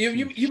 Maybe like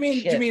you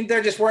mean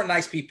there just weren't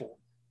nice people.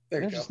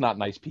 They're just not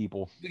nice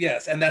people.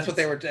 Yes, and that's what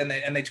they were, and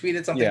they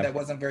tweeted something that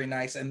wasn't very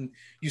nice, and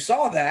you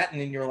saw that,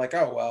 and then you're like,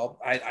 oh well,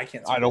 I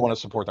can't. I don't want to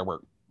support their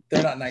work.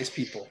 They're not nice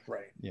people,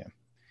 right? Yeah,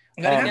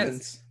 that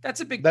happens.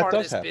 That's a big part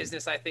of this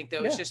business, I think.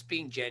 Though, is just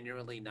being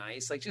genuinely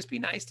nice. Like, just be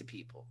nice to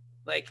people.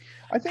 Like,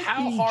 I think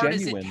how hard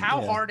is it?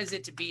 How hard is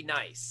it to be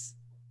nice?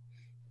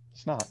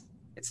 It's not.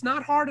 It's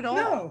not hard at all.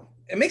 No,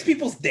 it makes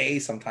people's day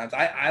sometimes.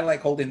 I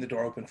like holding the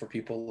door open for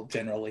people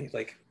generally,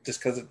 like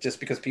just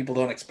because people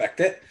don't expect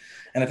it.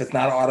 And if it's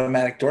not an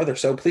automatic door, they're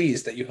so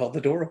pleased that you held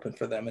the door open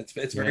for them.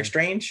 It's very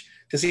strange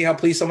to see how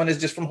pleased someone is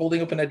just from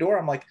holding open a door.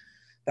 I'm like,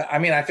 I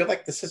mean, I feel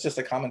like this is just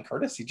a common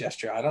courtesy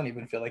gesture. I don't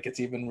even feel like it's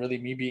even really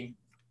me being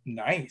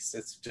nice.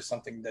 It's just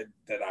something that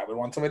I would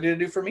want somebody to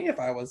do for me if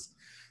I was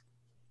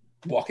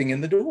walking in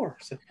the door.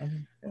 So, I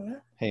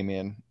mean, hey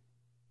man,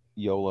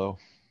 YOLO.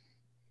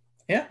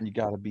 Yeah, you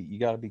gotta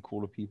be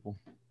cool to people.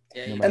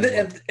 Yeah,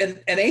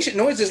 and Ancient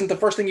Noise isn't the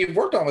first thing you've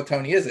worked on with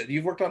Tony, is it?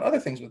 You've worked on other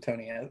things with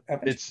Tony, haven't you?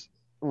 It's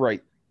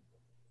right.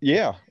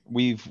 Yeah,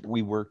 we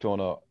worked on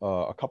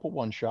a couple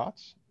one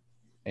shots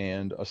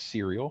and a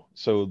serial.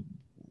 So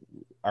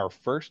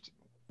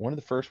one of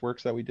the first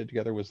works that we did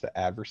together was The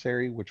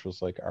Adversary, which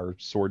was like our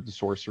sword and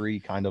sorcery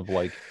kind of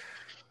like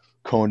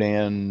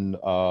Conan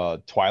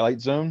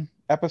Twilight Zone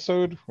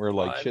episode where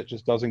like shit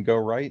just doesn't go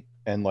right,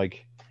 and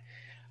like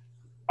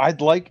I'd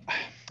like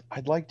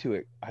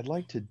to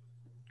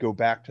go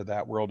back to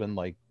that world and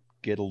like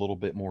get a little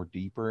bit more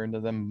deeper into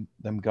them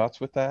guts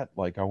with that.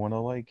 Like I want to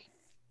like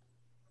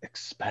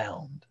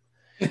expound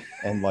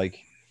and like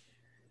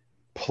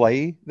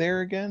play there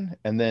again.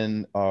 And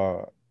then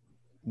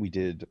we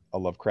did a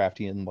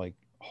Lovecraftian like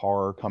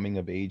horror coming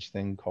of age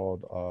thing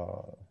called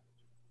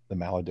The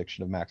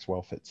Malediction of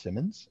Maxwell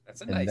Fitzsimmons.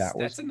 That's a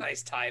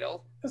nice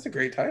title. That's a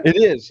great title. It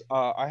is.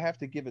 I have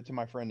to give it to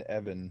my friend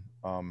Evan.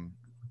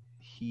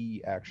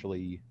 He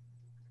actually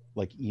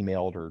like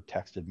emailed or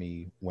texted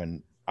me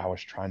when I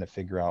was trying to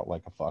figure out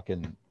like a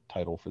fucking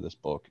title for this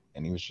book,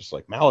 and he was just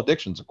like,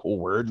 malediction's a cool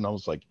word, and I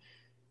was like,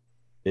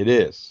 it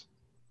is.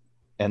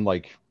 And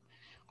like,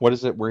 what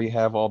is it where you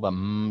have all the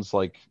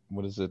like,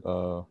 what is it,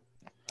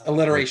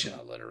 Alliteration.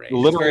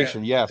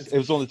 Alliteration, yes. It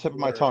was on the tip of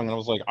my tongue, and I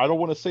was like, I don't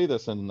want to say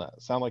this and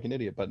sound like an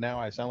idiot, but now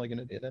I sound like an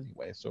idiot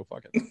anyway, so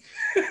fuck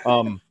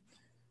it.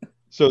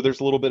 So there's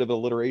a little bit of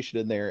alliteration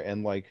in there,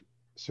 and like,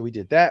 so we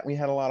did that. We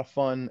had a lot of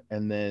fun,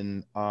 and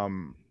then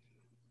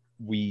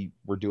we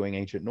were doing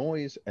Ancient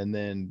Noise, and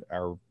then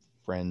our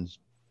friends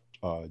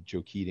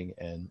Joe Keating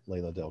and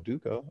Layla Del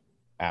Duca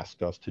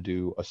asked us to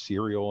do a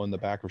serial in the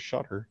back of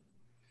Shutter,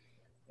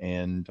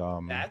 and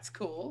that's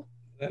cool.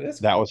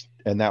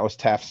 That was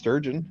Taft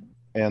Sturgeon,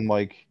 and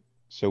like,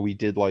 so we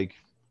did like,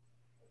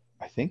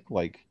 I think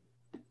like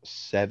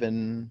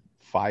 7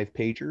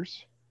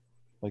 5-pagers,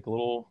 like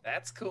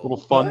that's cool, little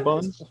fun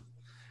buns.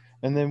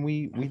 And then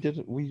we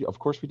of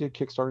course we did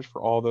Kickstarters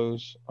for all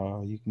those.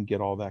 You can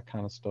get all that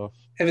kind of stuff.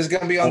 It was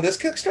going to be on this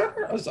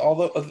Kickstarter? Or was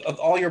of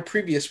all your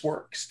previous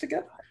works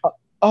together?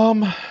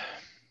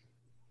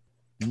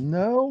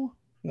 No,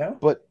 no,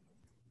 but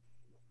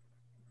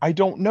I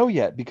don't know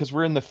yet because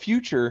we're in the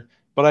future.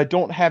 But I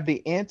don't have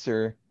the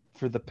answer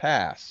for the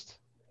past.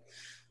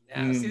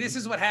 Yeah, see, this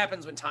is what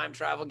happens when time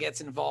travel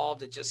gets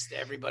involved. It just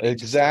everybody exactly.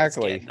 Just starts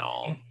getting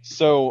all...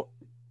 So,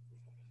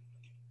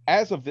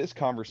 as of this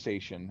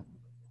conversation,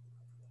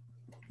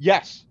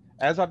 yes,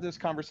 I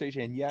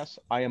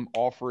am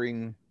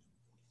offering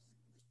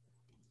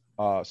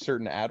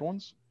certain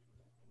add-ons,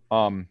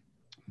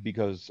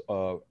 because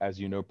as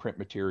you know, print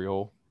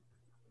material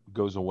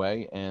goes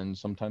away, and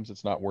sometimes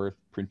it's not worth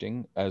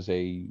printing as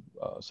a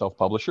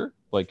self-publisher.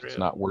 Like, True. It's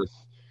not worth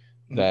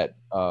that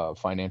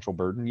financial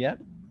burden yet,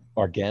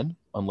 again,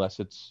 unless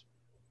it's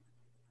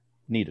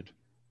needed.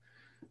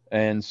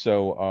 And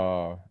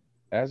so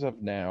as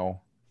of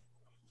now,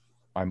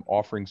 I'm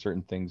offering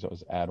certain things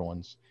as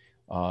add-ons.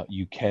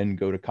 You can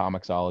go to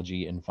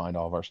Comixology and find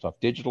all of our stuff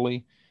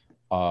digitally.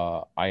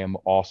 I am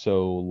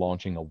also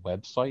launching a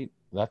website.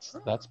 That's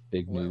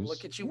big news.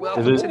 Look at you!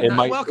 Welcome to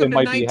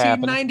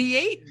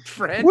 1998,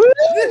 friend.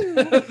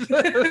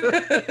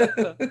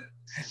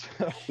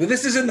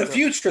 This is in the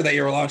future that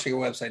you're launching a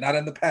website, not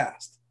in the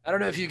past. I don't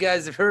know if you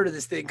guys have heard of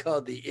this thing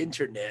called the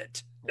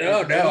internet.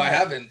 No, I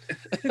haven't.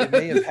 It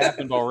may have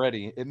happened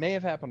already.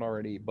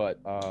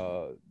 But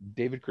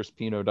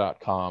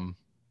davidcrispino.com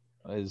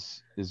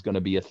is going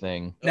to be a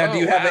thing. Now, do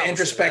you have an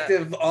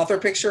introspective author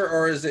picture,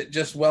 or is it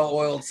just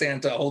well-oiled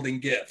Santa holding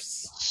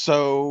gifts?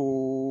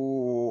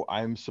 So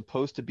I'm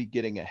supposed to be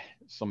getting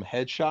some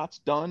headshots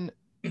done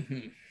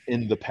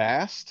in the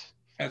past.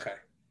 Okay.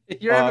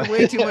 You're having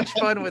way too much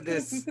fun with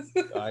this.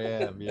 I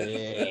am,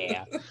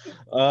 yeah.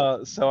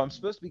 So I'm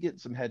supposed to be getting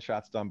some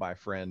headshots done by a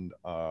friend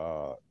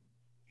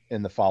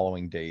in the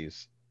following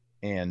days,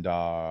 and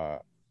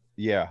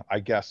yeah, I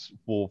guess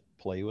we'll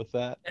play with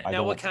that.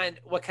 Now, what kind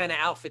of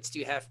outfits do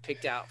you have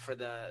picked out for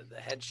the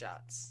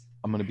headshots?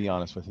 I'm gonna be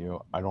honest with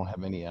you. I don't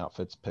have any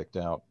outfits picked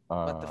out.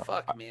 What the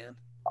fuck, man?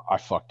 I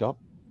fucked up,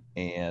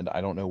 and I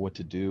don't know what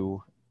to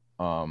do.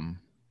 I'm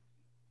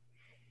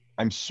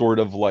sort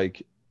of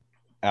like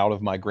out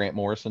of my Grant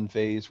Morrison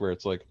phase where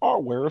it's like, oh,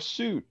 wear a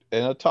suit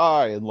and a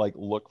tie and like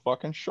look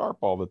fucking sharp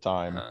all the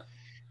time.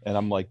 And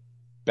I'm like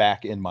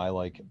back in my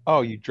like,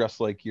 oh, you dress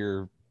like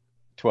you're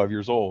 12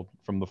 years old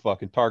from the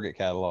fucking Target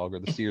catalog or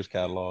the Sears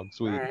catalog.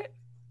 Sweet. Right.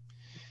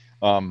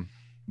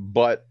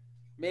 But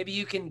maybe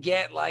you can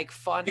get like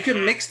fun. You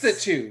can mix the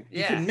two.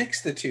 You can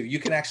mix the two. You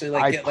can actually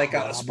like get like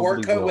a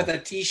sport coat with a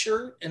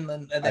t-shirt, and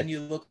then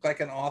you look like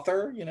an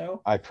author. You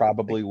know. I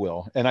probably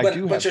will, and I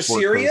do. But you're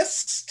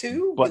serious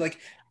too. But like,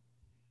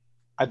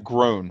 I've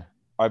grown.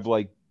 I've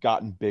like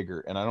gotten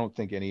bigger, and I don't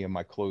think any of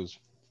my clothes,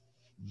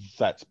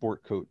 that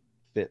sport coat,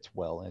 fits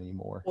well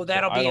anymore. Well,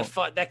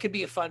 that could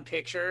be a fun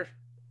picture.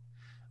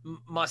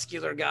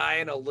 Muscular guy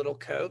in a little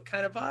coat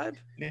kind of vibe.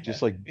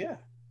 Just like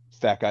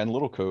fat guy in a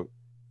little coat.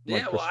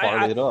 Like,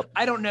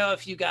 I don't know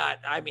if you got,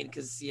 I mean,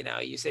 because, you know,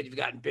 you said you've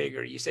gotten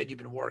bigger. You said you've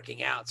been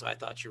working out. So I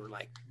thought you were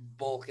like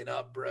bulking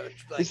up, bro.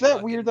 Like, is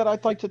that weird that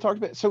I'd like to talk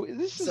about? So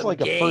this is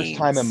like a first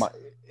time in my,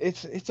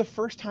 it's a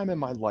first time in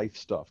my life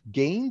stuff.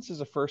 Gains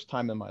is a first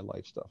time in my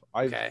life stuff.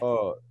 I've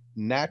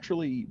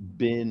naturally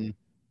been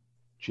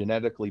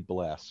genetically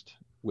blessed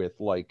with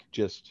like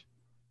just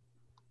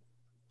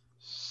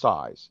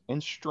size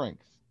and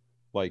strength.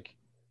 Like,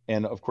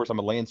 and of course I'm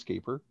a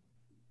landscaper.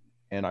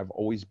 And I've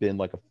always been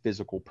like a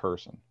physical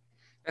person.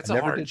 That's a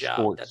hard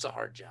job. That's a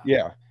hard job.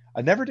 Yeah.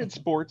 I never did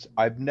sports.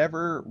 I've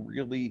never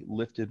really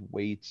lifted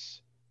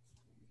weights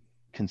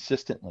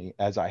consistently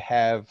as I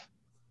have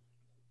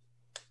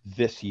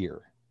this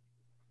year.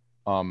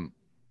 I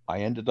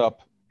ended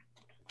up,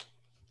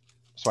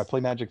 so I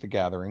play Magic the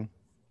Gathering,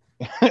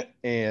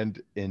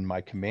 and in my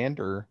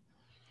commander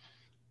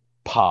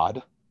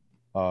pod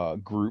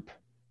group,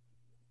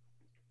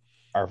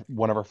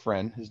 one of our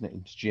friends, his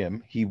name's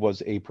Jim, he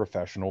was a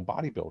professional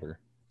bodybuilder.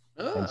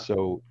 And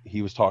so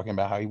he was talking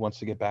about how he wants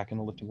to get back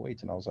into lifting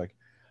weights. And I was like,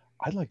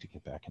 I'd like to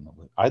get back in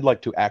I'd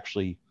like to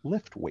actually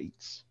lift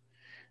weights.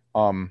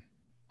 And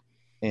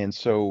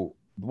so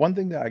one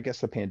thing that I guess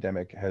the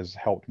pandemic has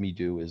helped me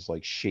do is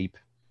like shape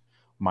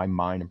my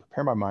mind and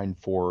prepare my mind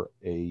for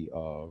a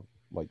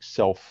like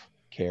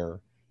self-care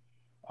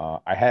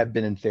I have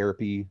been in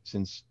therapy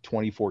since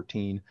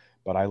 2014,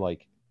 but I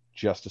like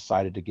just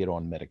decided to get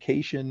on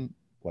medication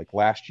like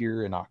last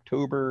year in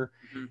October.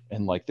 Mm-hmm.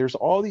 And like there's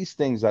all these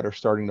things that are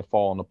starting to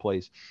fall into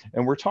place.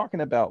 And we're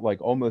talking about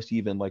like almost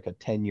even like a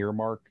 10-year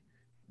mark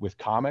with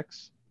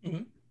comics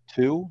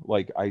too.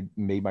 Like I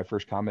made my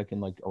first comic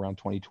in like around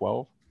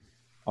 2012.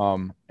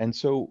 And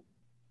so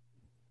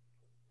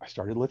I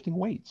started lifting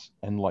weights,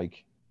 and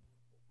like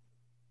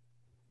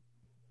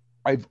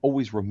I've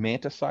always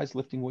romanticized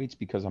lifting weights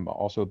because I'm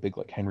also a big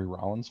like Henry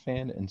Rollins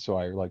fan, and so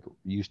I like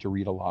used to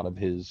read a lot of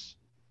his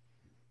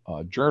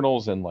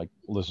journals and like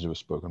listen to his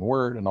spoken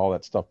word and all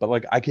that stuff. But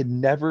like I could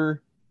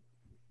never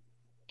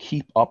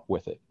keep up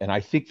with it, and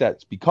I think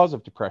that's because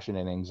of depression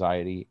and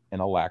anxiety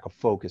and a lack of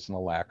focus and a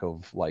lack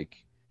of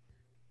like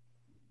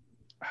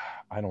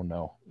I don't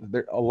know,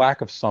 a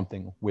lack of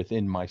something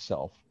within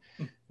myself.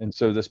 And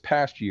so this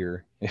past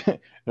year, it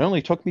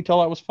only took me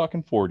till I was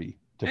fucking 40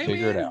 to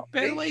figure it out.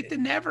 Better late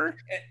than never.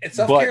 And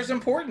self-care is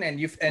important,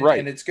 and right.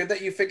 and it's good that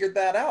you figured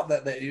that out.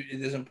 That it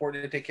is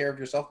important to take care of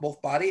yourself,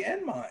 both body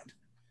and mind.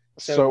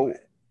 So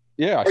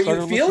yeah, are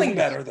you feeling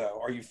better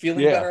though? Are you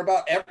feeling better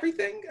about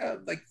everything,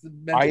 like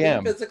mentally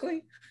and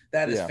physically?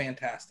 That is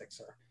fantastic,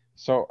 sir.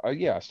 So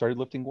I started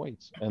lifting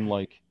weights and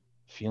like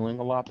feeling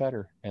a lot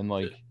better, and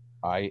like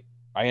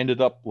I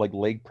ended up like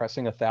leg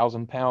pressing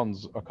 1,000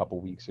 pounds a couple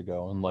weeks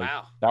ago, and like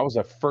that was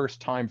the first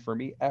time for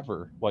me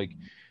ever. Like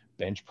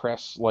bench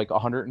press like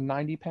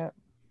 190 pounds,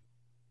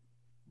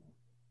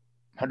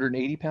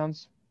 180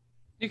 pounds.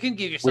 You can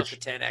give yourself a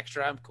 10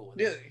 extra. I'm cool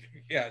with it.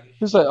 Yeah.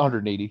 Just like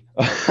 180.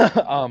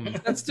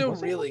 That's still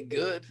really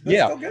good.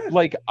 That's still good.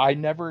 Like I've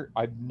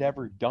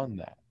never done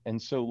that,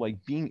 and so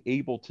like being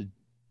able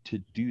to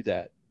do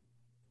that,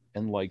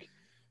 and like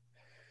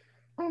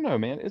I don't know,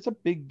 man, it's a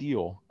big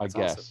deal, I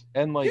guess. Awesome.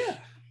 And like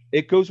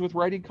it goes with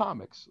writing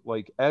comics.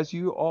 Like as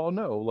you all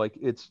know, like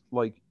it's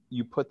like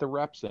you put the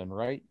reps in,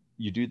 right?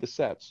 You do the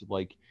sets,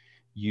 like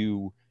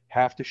you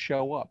have to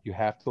show up. You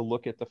have to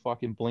look at the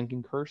fucking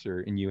blinking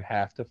cursor, and you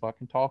have to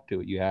fucking talk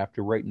to it. You have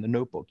to write in the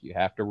notebook. You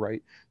have to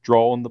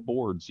draw on the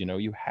boards, you know,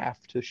 you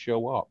have to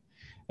show up.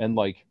 And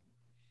like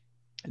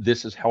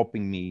this is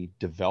helping me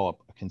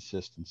develop a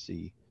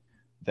consistency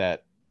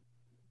that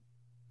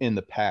in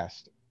the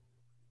past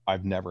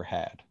I've never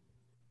had.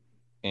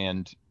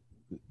 And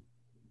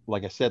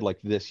like I said, like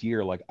this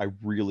year, like I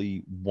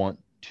really want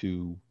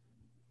to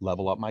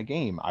level up my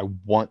game. I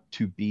want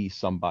to be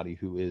somebody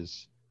who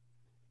is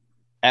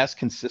as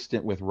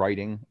consistent with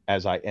writing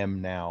as I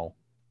am now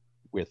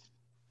with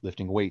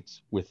lifting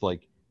weights, with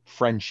like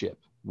friendship,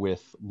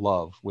 with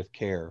love, with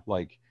care.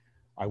 Like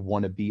I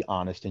want to be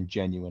honest and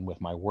genuine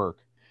with my work.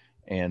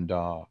 And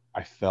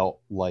I felt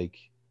like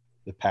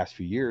the past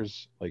few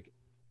years, like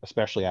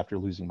especially after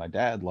losing my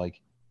dad, like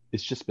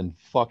it's just been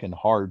fucking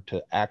hard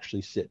to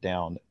actually sit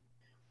down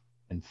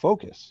and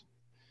focus.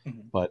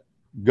 But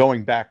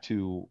going back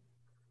to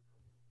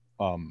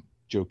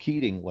Joe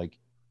Keating, like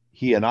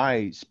he and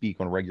I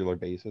speak on a regular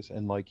basis,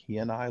 and like he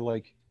and I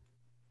like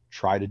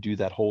try to do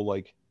that whole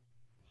like,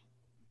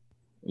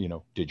 you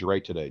know, did you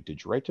write today?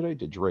 Did you write today?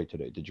 Did you write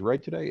today? Did you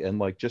write today? And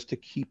like just to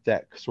keep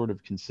that sort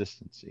of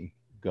consistency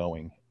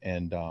going.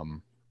 And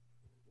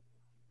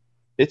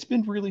it's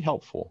been really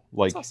helpful.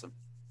 Like that's awesome.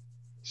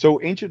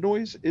 So Ancient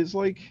Noise is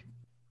like,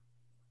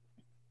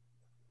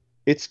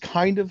 it's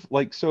kind of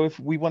like, so if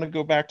we want to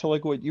go back to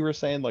like what you were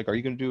saying, like, are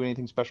you going to do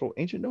anything special?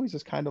 Ancient Noise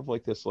is kind of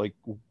like this like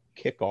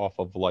kickoff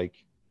of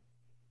like,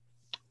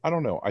 I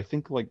don't know. I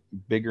think like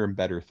bigger and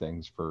better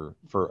things for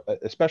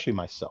especially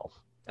myself.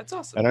 That's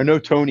awesome. And I know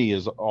Tony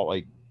is all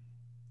like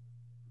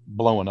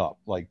blowing up,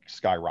 like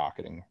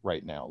skyrocketing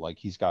right now. Like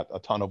he's got a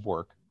ton of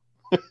work.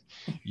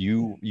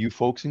 you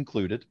folks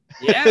included.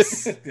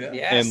 Yes.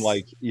 Yes. And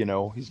like, you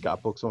know, he's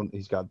got books on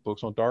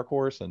Dark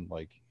Horse, and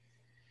like,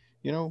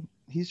 you know,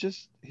 he's a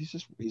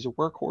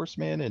workhorse,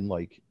 man. And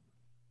like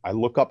I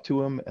look up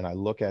to him, and I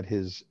look at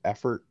his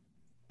effort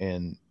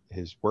and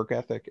his work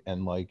ethic,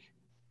 and like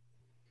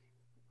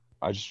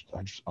I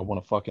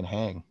want to fucking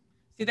hang.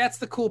 See, that's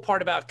the cool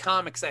part about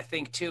comics, I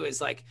think, too, is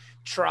like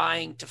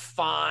trying to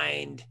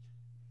find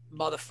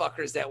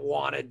motherfuckers that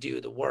want to do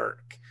the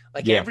work.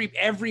 Like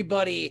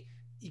everybody,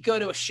 you go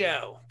to a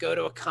show, go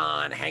to a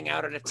con, hang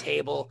out at a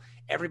table,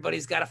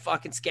 everybody's got a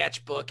fucking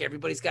sketchbook,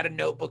 everybody's got a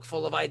notebook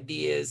full of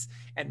ideas,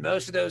 and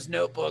most of those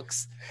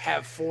notebooks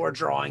have 4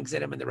 drawings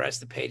in them, and the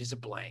rest of the pages are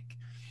blank.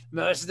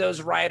 Most of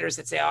those writers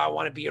that say, oh, I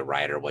want to be a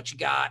writer, what you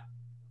got?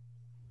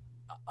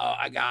 Oh,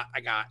 I got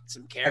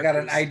some characters. I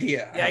got an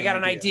idea. Yeah, I got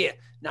an idea.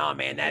 No,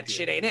 man, that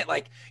shit ain't it.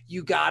 Like,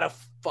 you gotta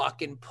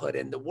fucking put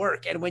in the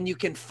work. And when you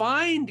can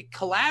find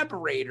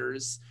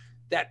collaborators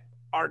that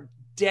are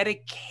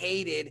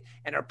dedicated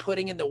and are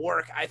putting in the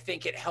work, I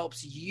think it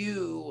helps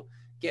you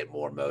get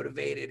more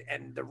motivated,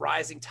 and the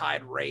rising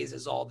tide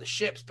raises all the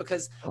ships.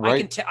 Because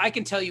right. I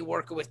can tell you,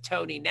 working with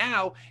Tony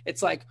now,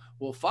 it's like,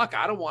 well, fuck,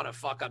 I don't want to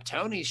fuck up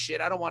Tony's shit.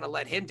 I don't want to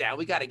let him down.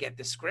 We got to get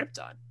this script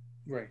done.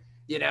 Right.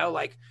 You know,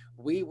 like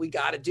we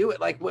got to do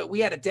it. Like we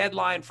had a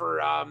deadline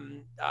for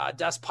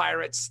Dust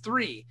Pirates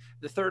 3,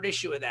 the third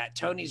issue of that.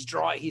 Tony's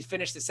he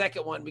finished the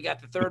second one. We got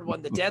the third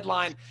one. The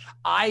deadline,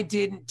 I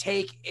didn't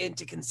take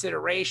into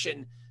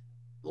consideration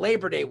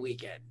Labor Day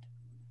weekend.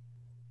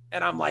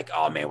 And I'm like,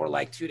 oh man, we're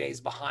like 2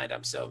 days behind.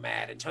 I'm so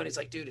mad. And Tony's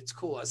like, dude, it's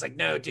cool. I was like,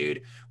 no,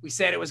 dude, we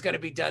said it was going to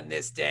be done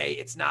this day.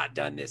 It's not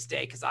done this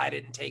day because I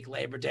didn't take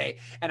Labor Day.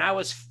 And I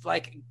was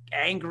like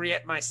angry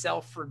at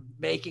myself for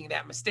making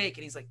that mistake.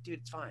 And he's like, dude,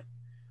 it's fine.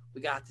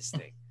 We got this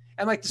thing.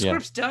 And like the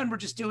script's done. We're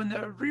just doing the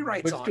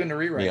rewrites. We're just doing the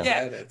rewrites.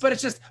 Yeah. But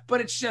it's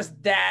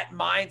just that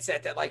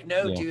mindset that like,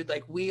 no, dude,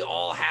 like we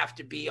all have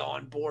to be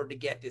on board to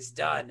get this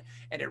done.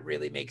 And it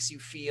really makes you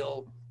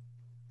feel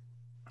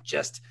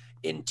just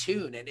in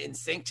tune and in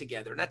sync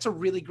together. And that's a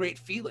really great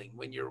feeling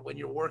when you're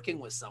working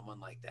with someone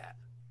like that.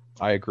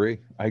 I agree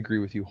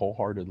with you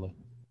wholeheartedly.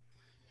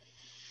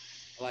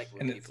 I like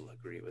when people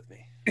agree with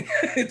me.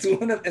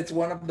 It's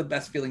one of the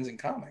best feelings in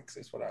comics,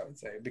 is what I would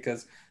say,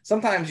 because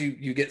sometimes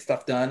you get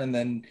stuff done and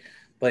then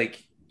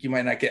like you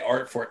might not get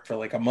art for it for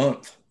like a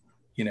month,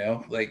 you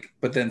know, like,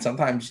 but then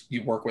sometimes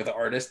you work with an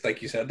artist,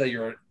 like you said, that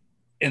you're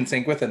in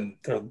sync with and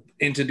they're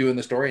into doing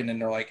the story, and then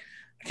they're like,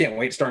 I can't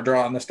wait to start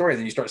drawing the story.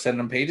 Then you start sending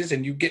them pages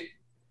and you get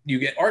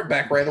art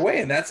back right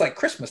away. And that's like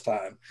Christmas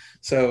time.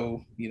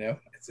 So, you know,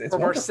 it's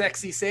from our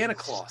sexy Santa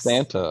Claus.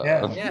 Santa.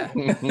 Yeah.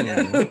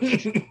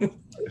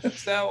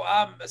 So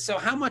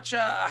how much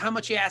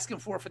you asking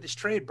for this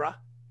trade, bruh?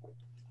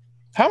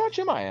 How much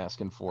am I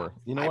asking for?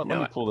 You know what?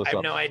 Let me pull this up. I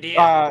have no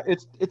idea.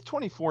 It's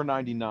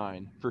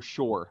 $24.99 for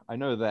sure. I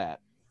know that.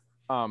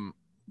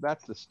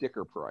 That's the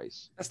sticker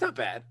price. That's not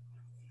bad.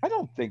 I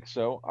don't think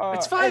so.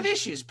 It's 5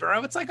 issues,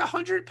 bro. It's like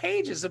 100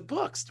 pages of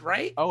books,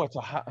 right? Oh, it's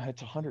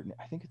 100.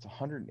 I think it's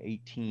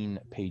 118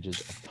 pages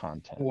of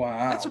content.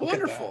 Wow, that's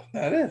wonderful.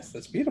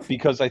 That's beautiful.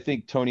 Because I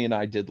think Tony and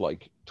I did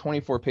like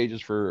 24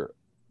 pages for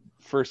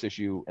first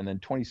issue, and then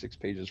 26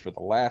 pages for the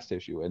last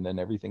issue, and then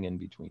everything in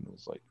between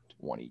was like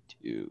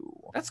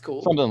 22. That's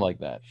cool. Something like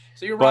that.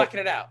 So you're rocking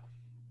it out.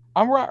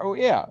 I'm right.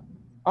 Yeah.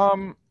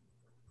 I'm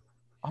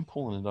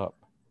pulling it up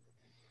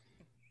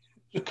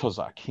because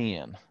I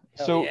can.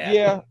 So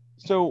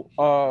so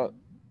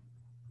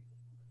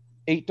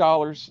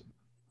 $8.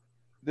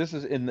 This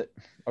is in the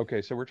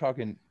so we're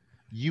talking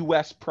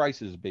US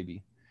prices,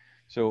 baby.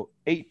 So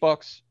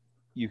 $8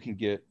 you can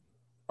get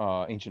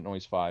Ancient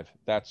Noise 5.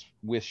 That's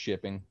with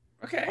shipping.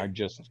 Okay.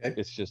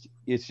 It's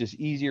just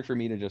easier for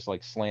me to just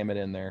like slam it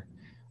in there.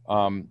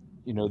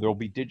 You know, there'll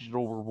be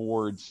digital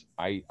rewards.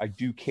 I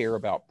do care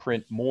about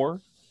print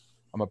more.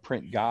 I'm a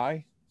print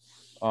guy.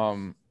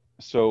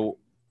 So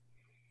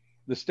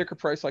the sticker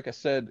price, like I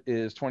said,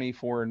 is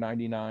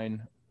 $24.99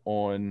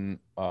 on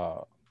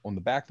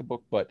the back of the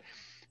book, but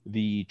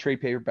the trade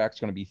paperback is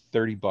going to be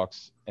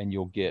 $30, and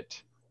you'll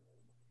get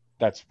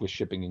that's with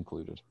shipping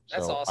included.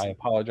 That's awesome. I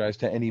apologize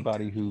to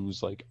anybody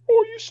who's like,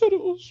 "Oh, you said it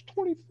was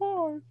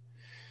 25,"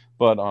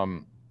 but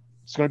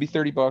it's going to be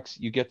 $30.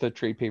 You get the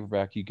trade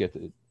paperback, you get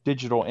the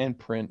digital and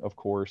print, of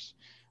course.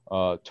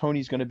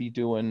 Tony's going to be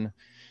doing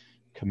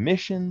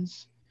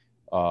commissions.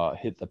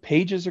 The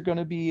pages are going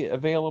to be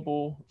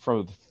available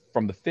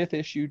from the 5th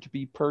issue to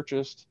be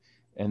purchased,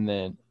 and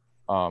then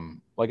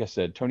like I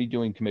said, Tony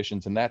doing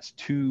commissions, and that's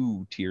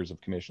 2 tiers of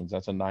commissions.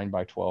 That's a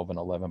 9x12 and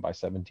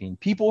 11x17.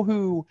 People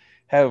who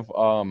have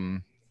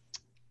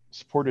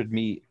supported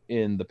me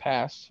in the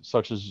past,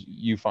 such as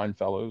you fine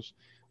fellows,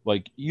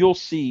 like you'll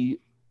see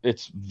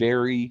it's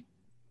very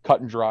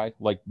cut and dry,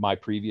 like my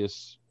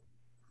previous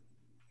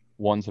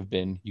ones have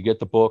been. You get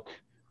the book,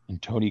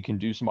 and Tony can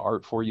do some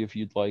art for you if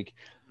you'd like.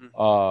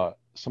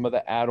 Some of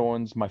the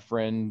add-ons, my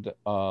friend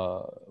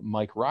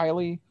Mike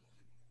Riley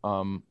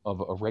of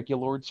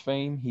Irregulords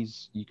fame,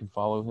 you can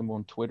follow him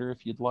on Twitter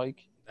if you'd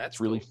like. That's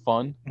really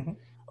cool.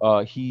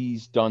 Fun.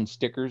 He's done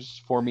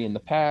stickers for me in the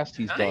past.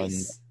 He's done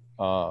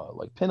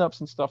like pinups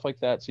and stuff like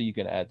that, so you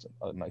can add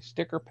a nice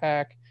sticker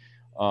pack.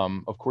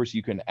 Of course,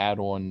 you can add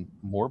on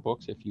more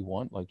books if you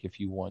want, like if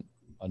you want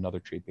another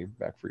trade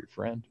paperback for your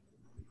friend,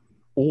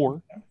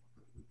 or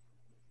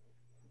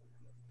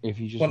if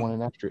you just want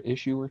an extra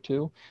issue or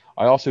 2.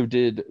 I also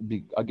did,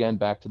 again,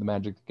 back to the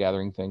Magic the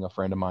Gathering thing, a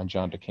friend of mine,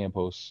 John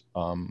DeCampos,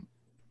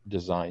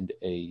 designed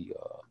a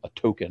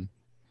token,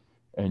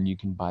 and you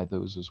can buy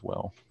those as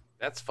well.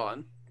 That's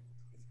fun.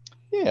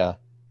 Yeah.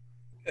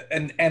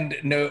 And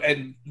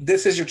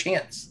this is your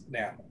chance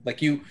now.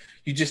 Like you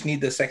just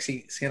need the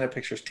sexy Santa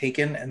pictures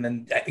taken and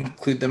then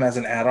include them as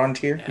an add-on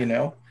tier, you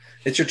know?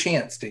 It's your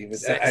chance, David.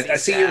 I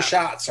see your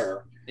shot,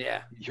 sir.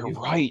 Yeah. You're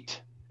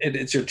right.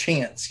 It's your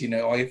chance, you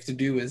know. All you have to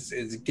do is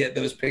get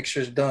those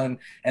pictures done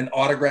and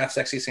autograph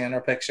sexy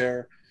Santa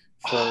picture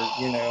for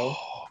you know.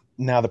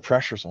 Now the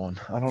pressure's on.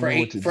 I don't know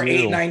what to do. For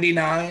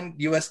 $8.99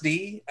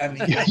 USD. I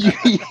mean,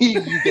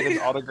 you get an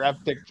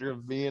autographed picture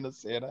of me in a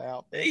Santa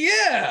outfit.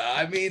 Yeah,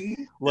 I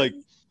mean, like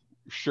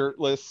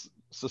shirtless,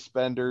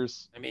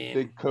 suspenders, I mean,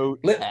 big coat,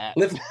 hat.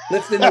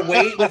 Lifting a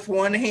weight with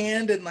one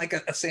hand and like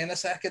a Santa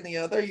sack in the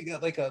other. You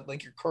got like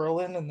you're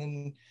curling, and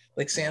then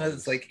like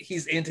Santa's like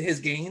he's into his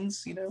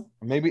gains, you know.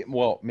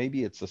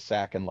 Maybe it's a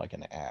sack and like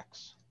an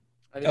axe.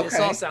 I mean, this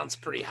all sounds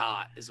pretty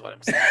hot, is what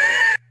I'm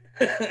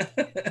saying.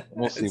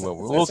 We'll see what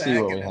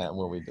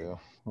we do.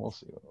 We'll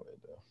see what we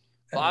do.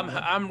 Well,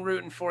 I'm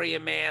rooting for you,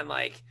 man.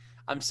 Like,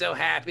 I'm so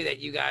happy that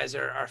you guys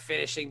are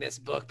finishing this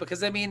book,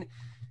 because I mean,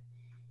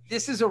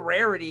 this is a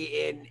rarity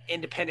in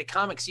independent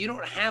comics. You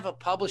don't have a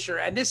publisher,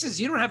 and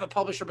you don't have a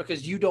publisher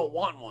because you don't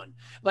want one.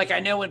 Like, I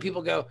know when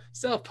people go,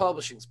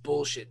 self-publishing's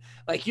bullshit.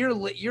 Like,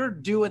 you're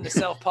doing the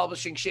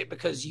self-publishing shit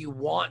because you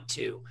want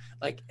to.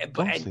 Like,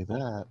 don't say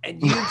that.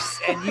 And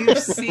you've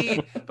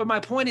seen. But my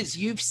point is,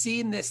 you've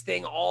seen this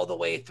thing all the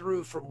way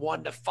through from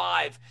 1 to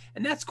 5,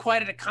 and that's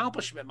quite an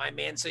accomplishment, my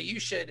man. So you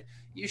should.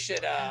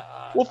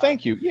 Well,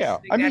 thank you. Yeah,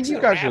 I mean,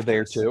 you guys are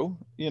there too.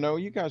 You know,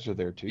 you guys are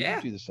there too. Yeah.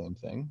 You do the same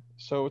thing.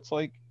 So it's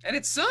like, and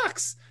it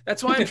sucks.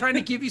 That's why I'm trying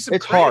to give you some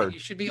it's credit. Hard. You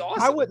should be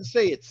awesome. I wouldn't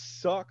say it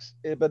sucks,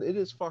 but it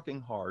is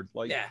fucking hard.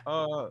 Like,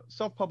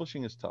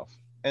 self-publishing is tough,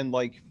 and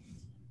like,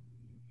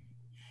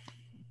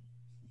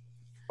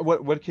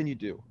 what can you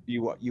do?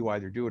 You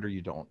either do it or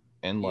you don't,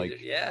 and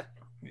like,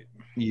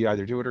 you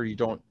either do it or you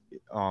don't.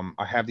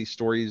 I have these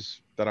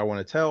stories that I want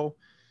to tell.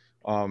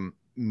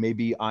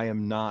 Maybe I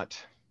am not.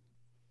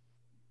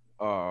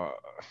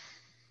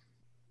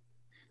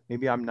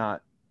 Maybe I'm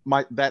not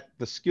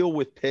the skill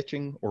with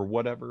pitching or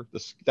whatever,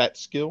 that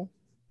skill,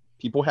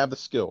 people have the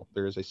skill.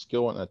 There is a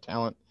skill and a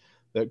talent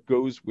that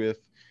goes with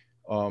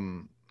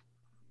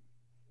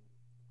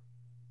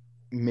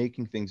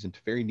making things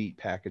into very neat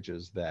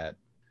packages that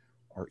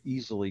are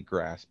easily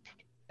grasped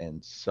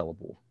and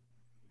sellable.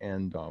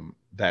 And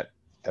that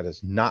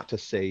is not to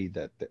say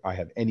that I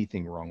have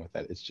anything wrong with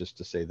that. It's just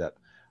to say that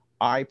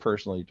I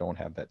personally don't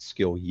have that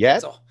skill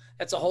yet.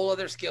 That's a whole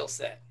other skill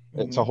set.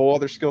 It's a whole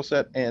other skill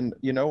set. And,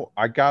 you know,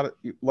 I got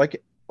it.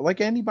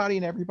 Like anybody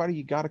and everybody,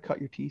 you got to cut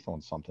your teeth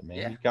on something, man.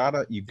 Yeah.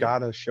 You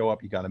gotta show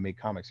up. You got to make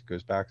comics. It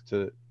goes back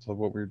to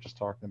what we were just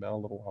talking about a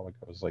little while ago.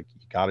 It's like,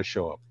 you got to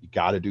show up. You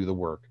got to do the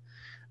work.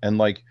 And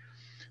like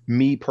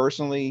me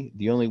personally,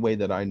 the only way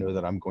that I know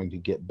that I'm going to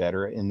get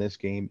better in this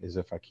game is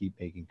if I keep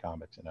making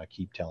comics and I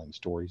keep telling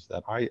stories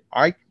that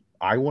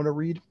I want to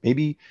read.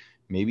 Maybe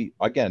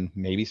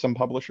some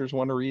publishers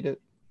want to read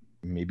it.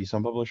 Maybe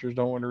some publishers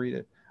don't want to read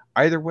it.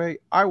 Either way,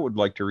 I would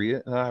like to read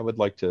it, and I would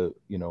like to,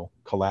 you know,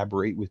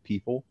 collaborate with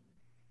people.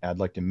 I'd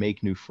like to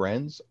make new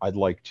friends. I'd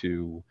like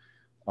to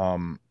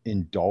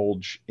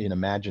indulge in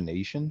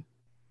imagination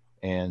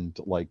and,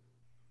 like,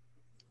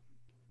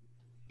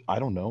 I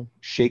don't know,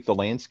 shake the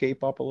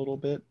landscape up a little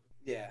bit.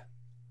 Yeah.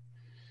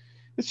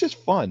 It's just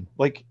fun.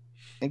 Like,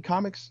 in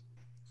comics,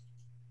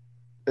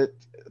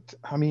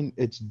 I mean,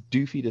 it's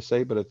doofy to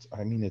say, but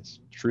it's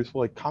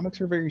truthful. Like, comics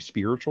are very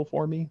spiritual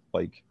for me.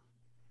 Like,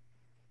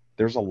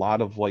 there's a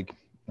lot of, like,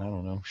 I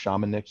don't know,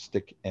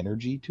 shamanistic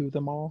energy to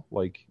them all.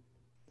 Like,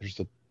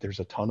 there's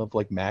a ton of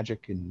like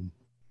magic and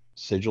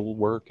sigil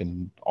work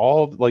and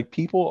all, like,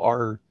 people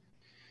are,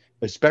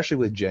 especially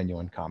with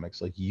genuine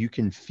comics, like, you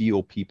can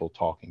feel people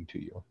talking to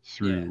you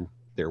through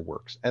their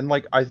works. And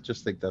like, I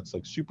just think that's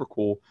like super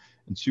cool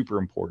and super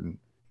important.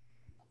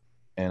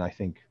 And I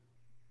think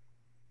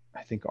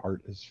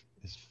art is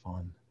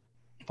fun.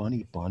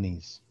 Funny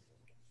bunnies.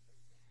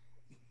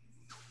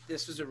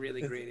 This was a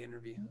really great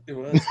interview. It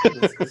was.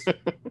 It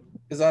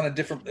was on a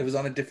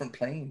different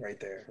plane right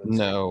there.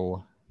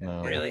 No.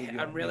 I'm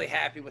really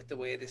happy with the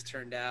way this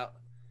turned out.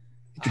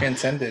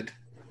 Transcended.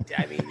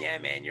 I mean, yeah,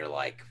 man, you're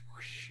like,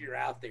 whoosh, you're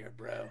out there,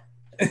 bro.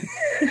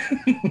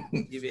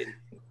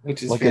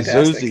 Which is like fantastic.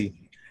 A Zosie.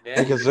 Yeah.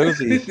 Like a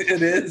Zosie.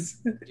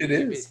 It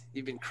is.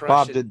 You've been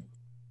crushing. Bob,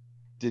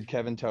 did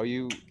Kevin tell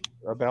you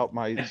about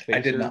my spacer?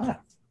 I did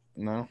not.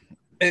 No.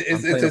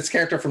 It's this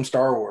character from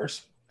Star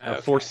Wars. A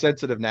force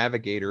sensitive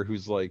navigator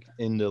who's like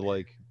into,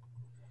 like,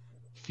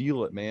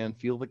 feel it, man.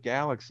 Feel the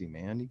galaxy,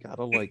 man. You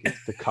gotta, like,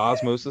 it's the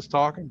cosmos is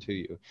talking to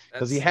you,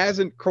 because he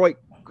hasn't quite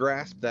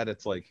grasped that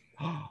it's like,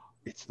 oh,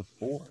 it's the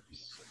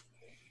force,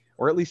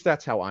 or at least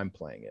that's how I'm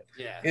playing it.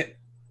 Yeah,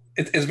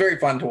 it's very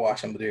fun to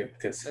watch him do,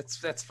 because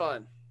that's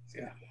fun.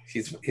 Yeah,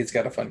 he's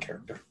got a fun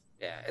character.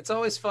 Yeah, it's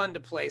always fun to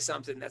play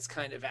something that's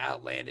kind of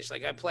outlandish.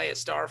 Like, I play a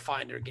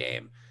Starfinder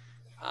game,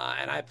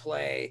 and I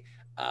play.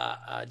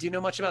 Do you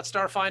know much about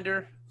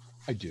Starfinder?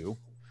 I do.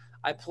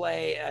 I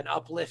play an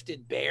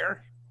uplifted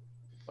bear,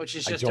 which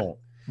is just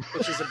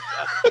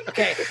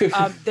okay.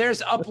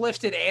 There's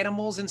uplifted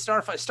animals in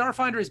Starfinder.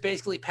 Starfinder is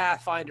basically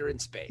Pathfinder in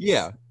space.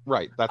 Yeah,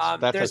 right.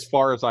 That's as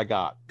far as I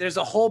got. There's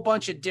a whole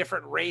bunch of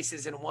different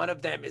races, and one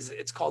of them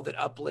it's called an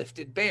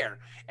uplifted bear,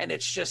 and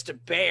it's just a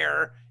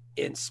bear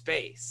in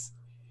space.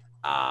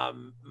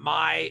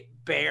 My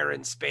bear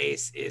in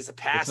space is a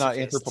pacifist. It's not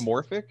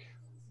anthropomorphic?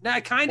 No,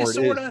 kind of,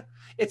 sort of.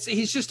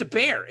 He's just a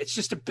bear. It's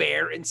just a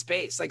bear in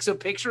space. Like, so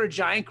picture a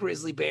giant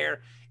grizzly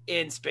bear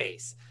in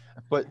space.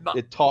 But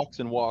it talks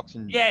and walks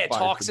and it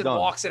talks and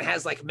walks and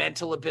has like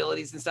mental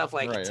abilities and stuff,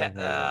 like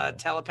right.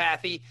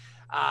 telepathy.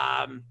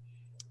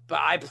 But but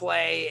I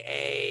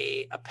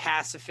play a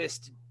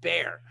pacifist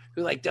bear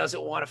who like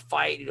doesn't want to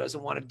fight, who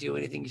doesn't want to do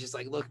anything. He's just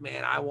like, look,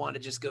 man, I want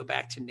to just go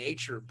back to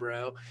nature,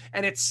 bro.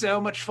 And it's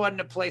so much fun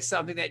to play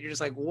something that you're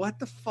just like, what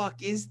the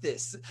fuck is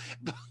this?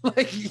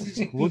 Like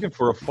looking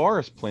for a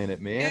forest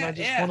planet, man. I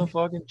just want to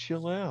fucking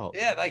chill out.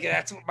 Yeah, like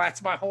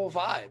that's my whole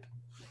vibe.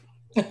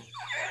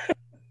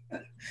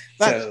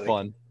 That's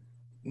fun.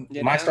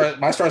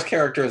 My star's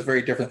character is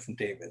very different from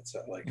David.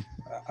 So like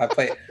I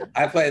play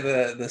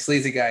the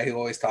sleazy guy who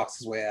always talks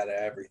his way out of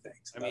everything.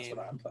 So that's what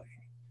I'm playing.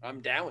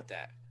 I'm down with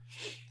that.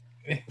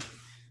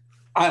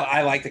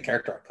 I like the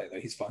character I play though.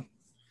 He's fun.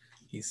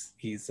 He's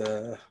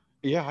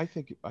yeah, I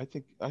think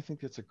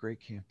that's a great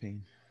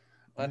campaign.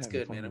 Well, that's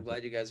good, man. I'm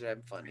glad you guys are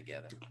having fun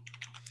together.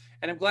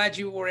 And I'm glad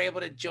you were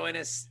able to join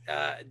us,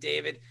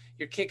 David.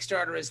 Your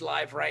Kickstarter is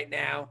live right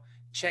now.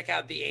 Check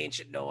out The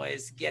Ancient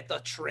Noise. Get the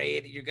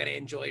trade. You're going to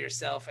enjoy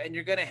yourself, and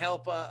you're going to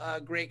help a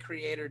great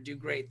creator do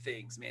great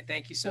things, man.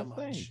 Thank you so much.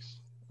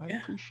 Thanks. I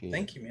appreciate it.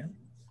 Thank you, man.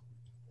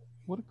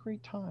 What a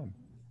great time.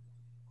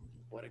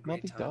 What a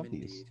great time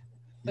indeed.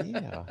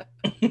 Yeah.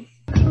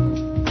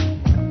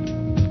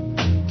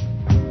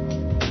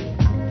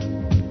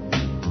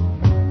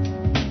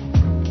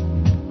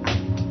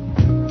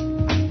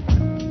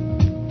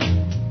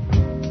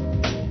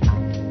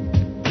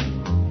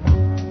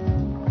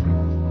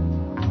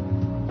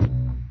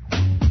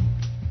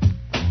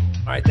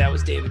 All right, that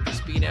was David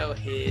Crispino.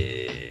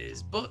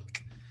 His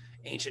book,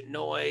 Ancient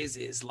Noise,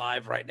 is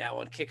live right now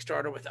on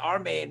Kickstarter with our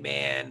main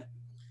man,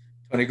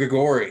 Tony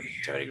Grigori.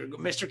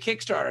 Mr.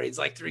 Kickstarter. He's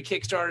like 3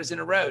 Kickstarters in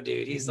a row,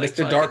 dude. He's like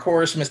Mr. Dark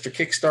Horse, Mr.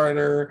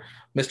 Kickstarter,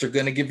 Mr.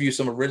 Gonna give you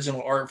some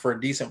original art for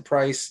a decent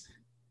price.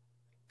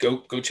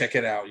 Go check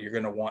it out. You're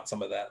gonna want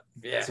some of that.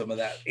 Yeah. Some of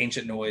that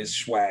Ancient Noise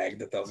swag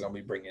that they're gonna be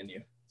bringing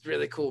you. It's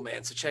really cool,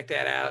 man. So check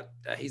that out.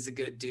 He's a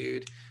good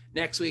dude.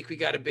 Next week, we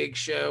got a big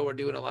show. We're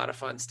doing a lot of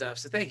fun stuff.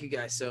 So thank you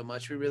guys so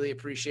much. We really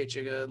appreciate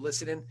you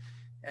listening.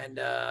 And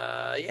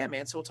yeah,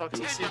 man. So we'll talk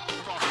to you soon.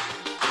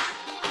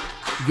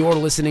 You're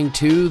listening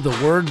to the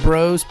Word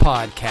Bros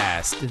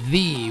podcast,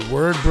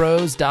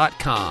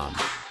 thewordbros.com.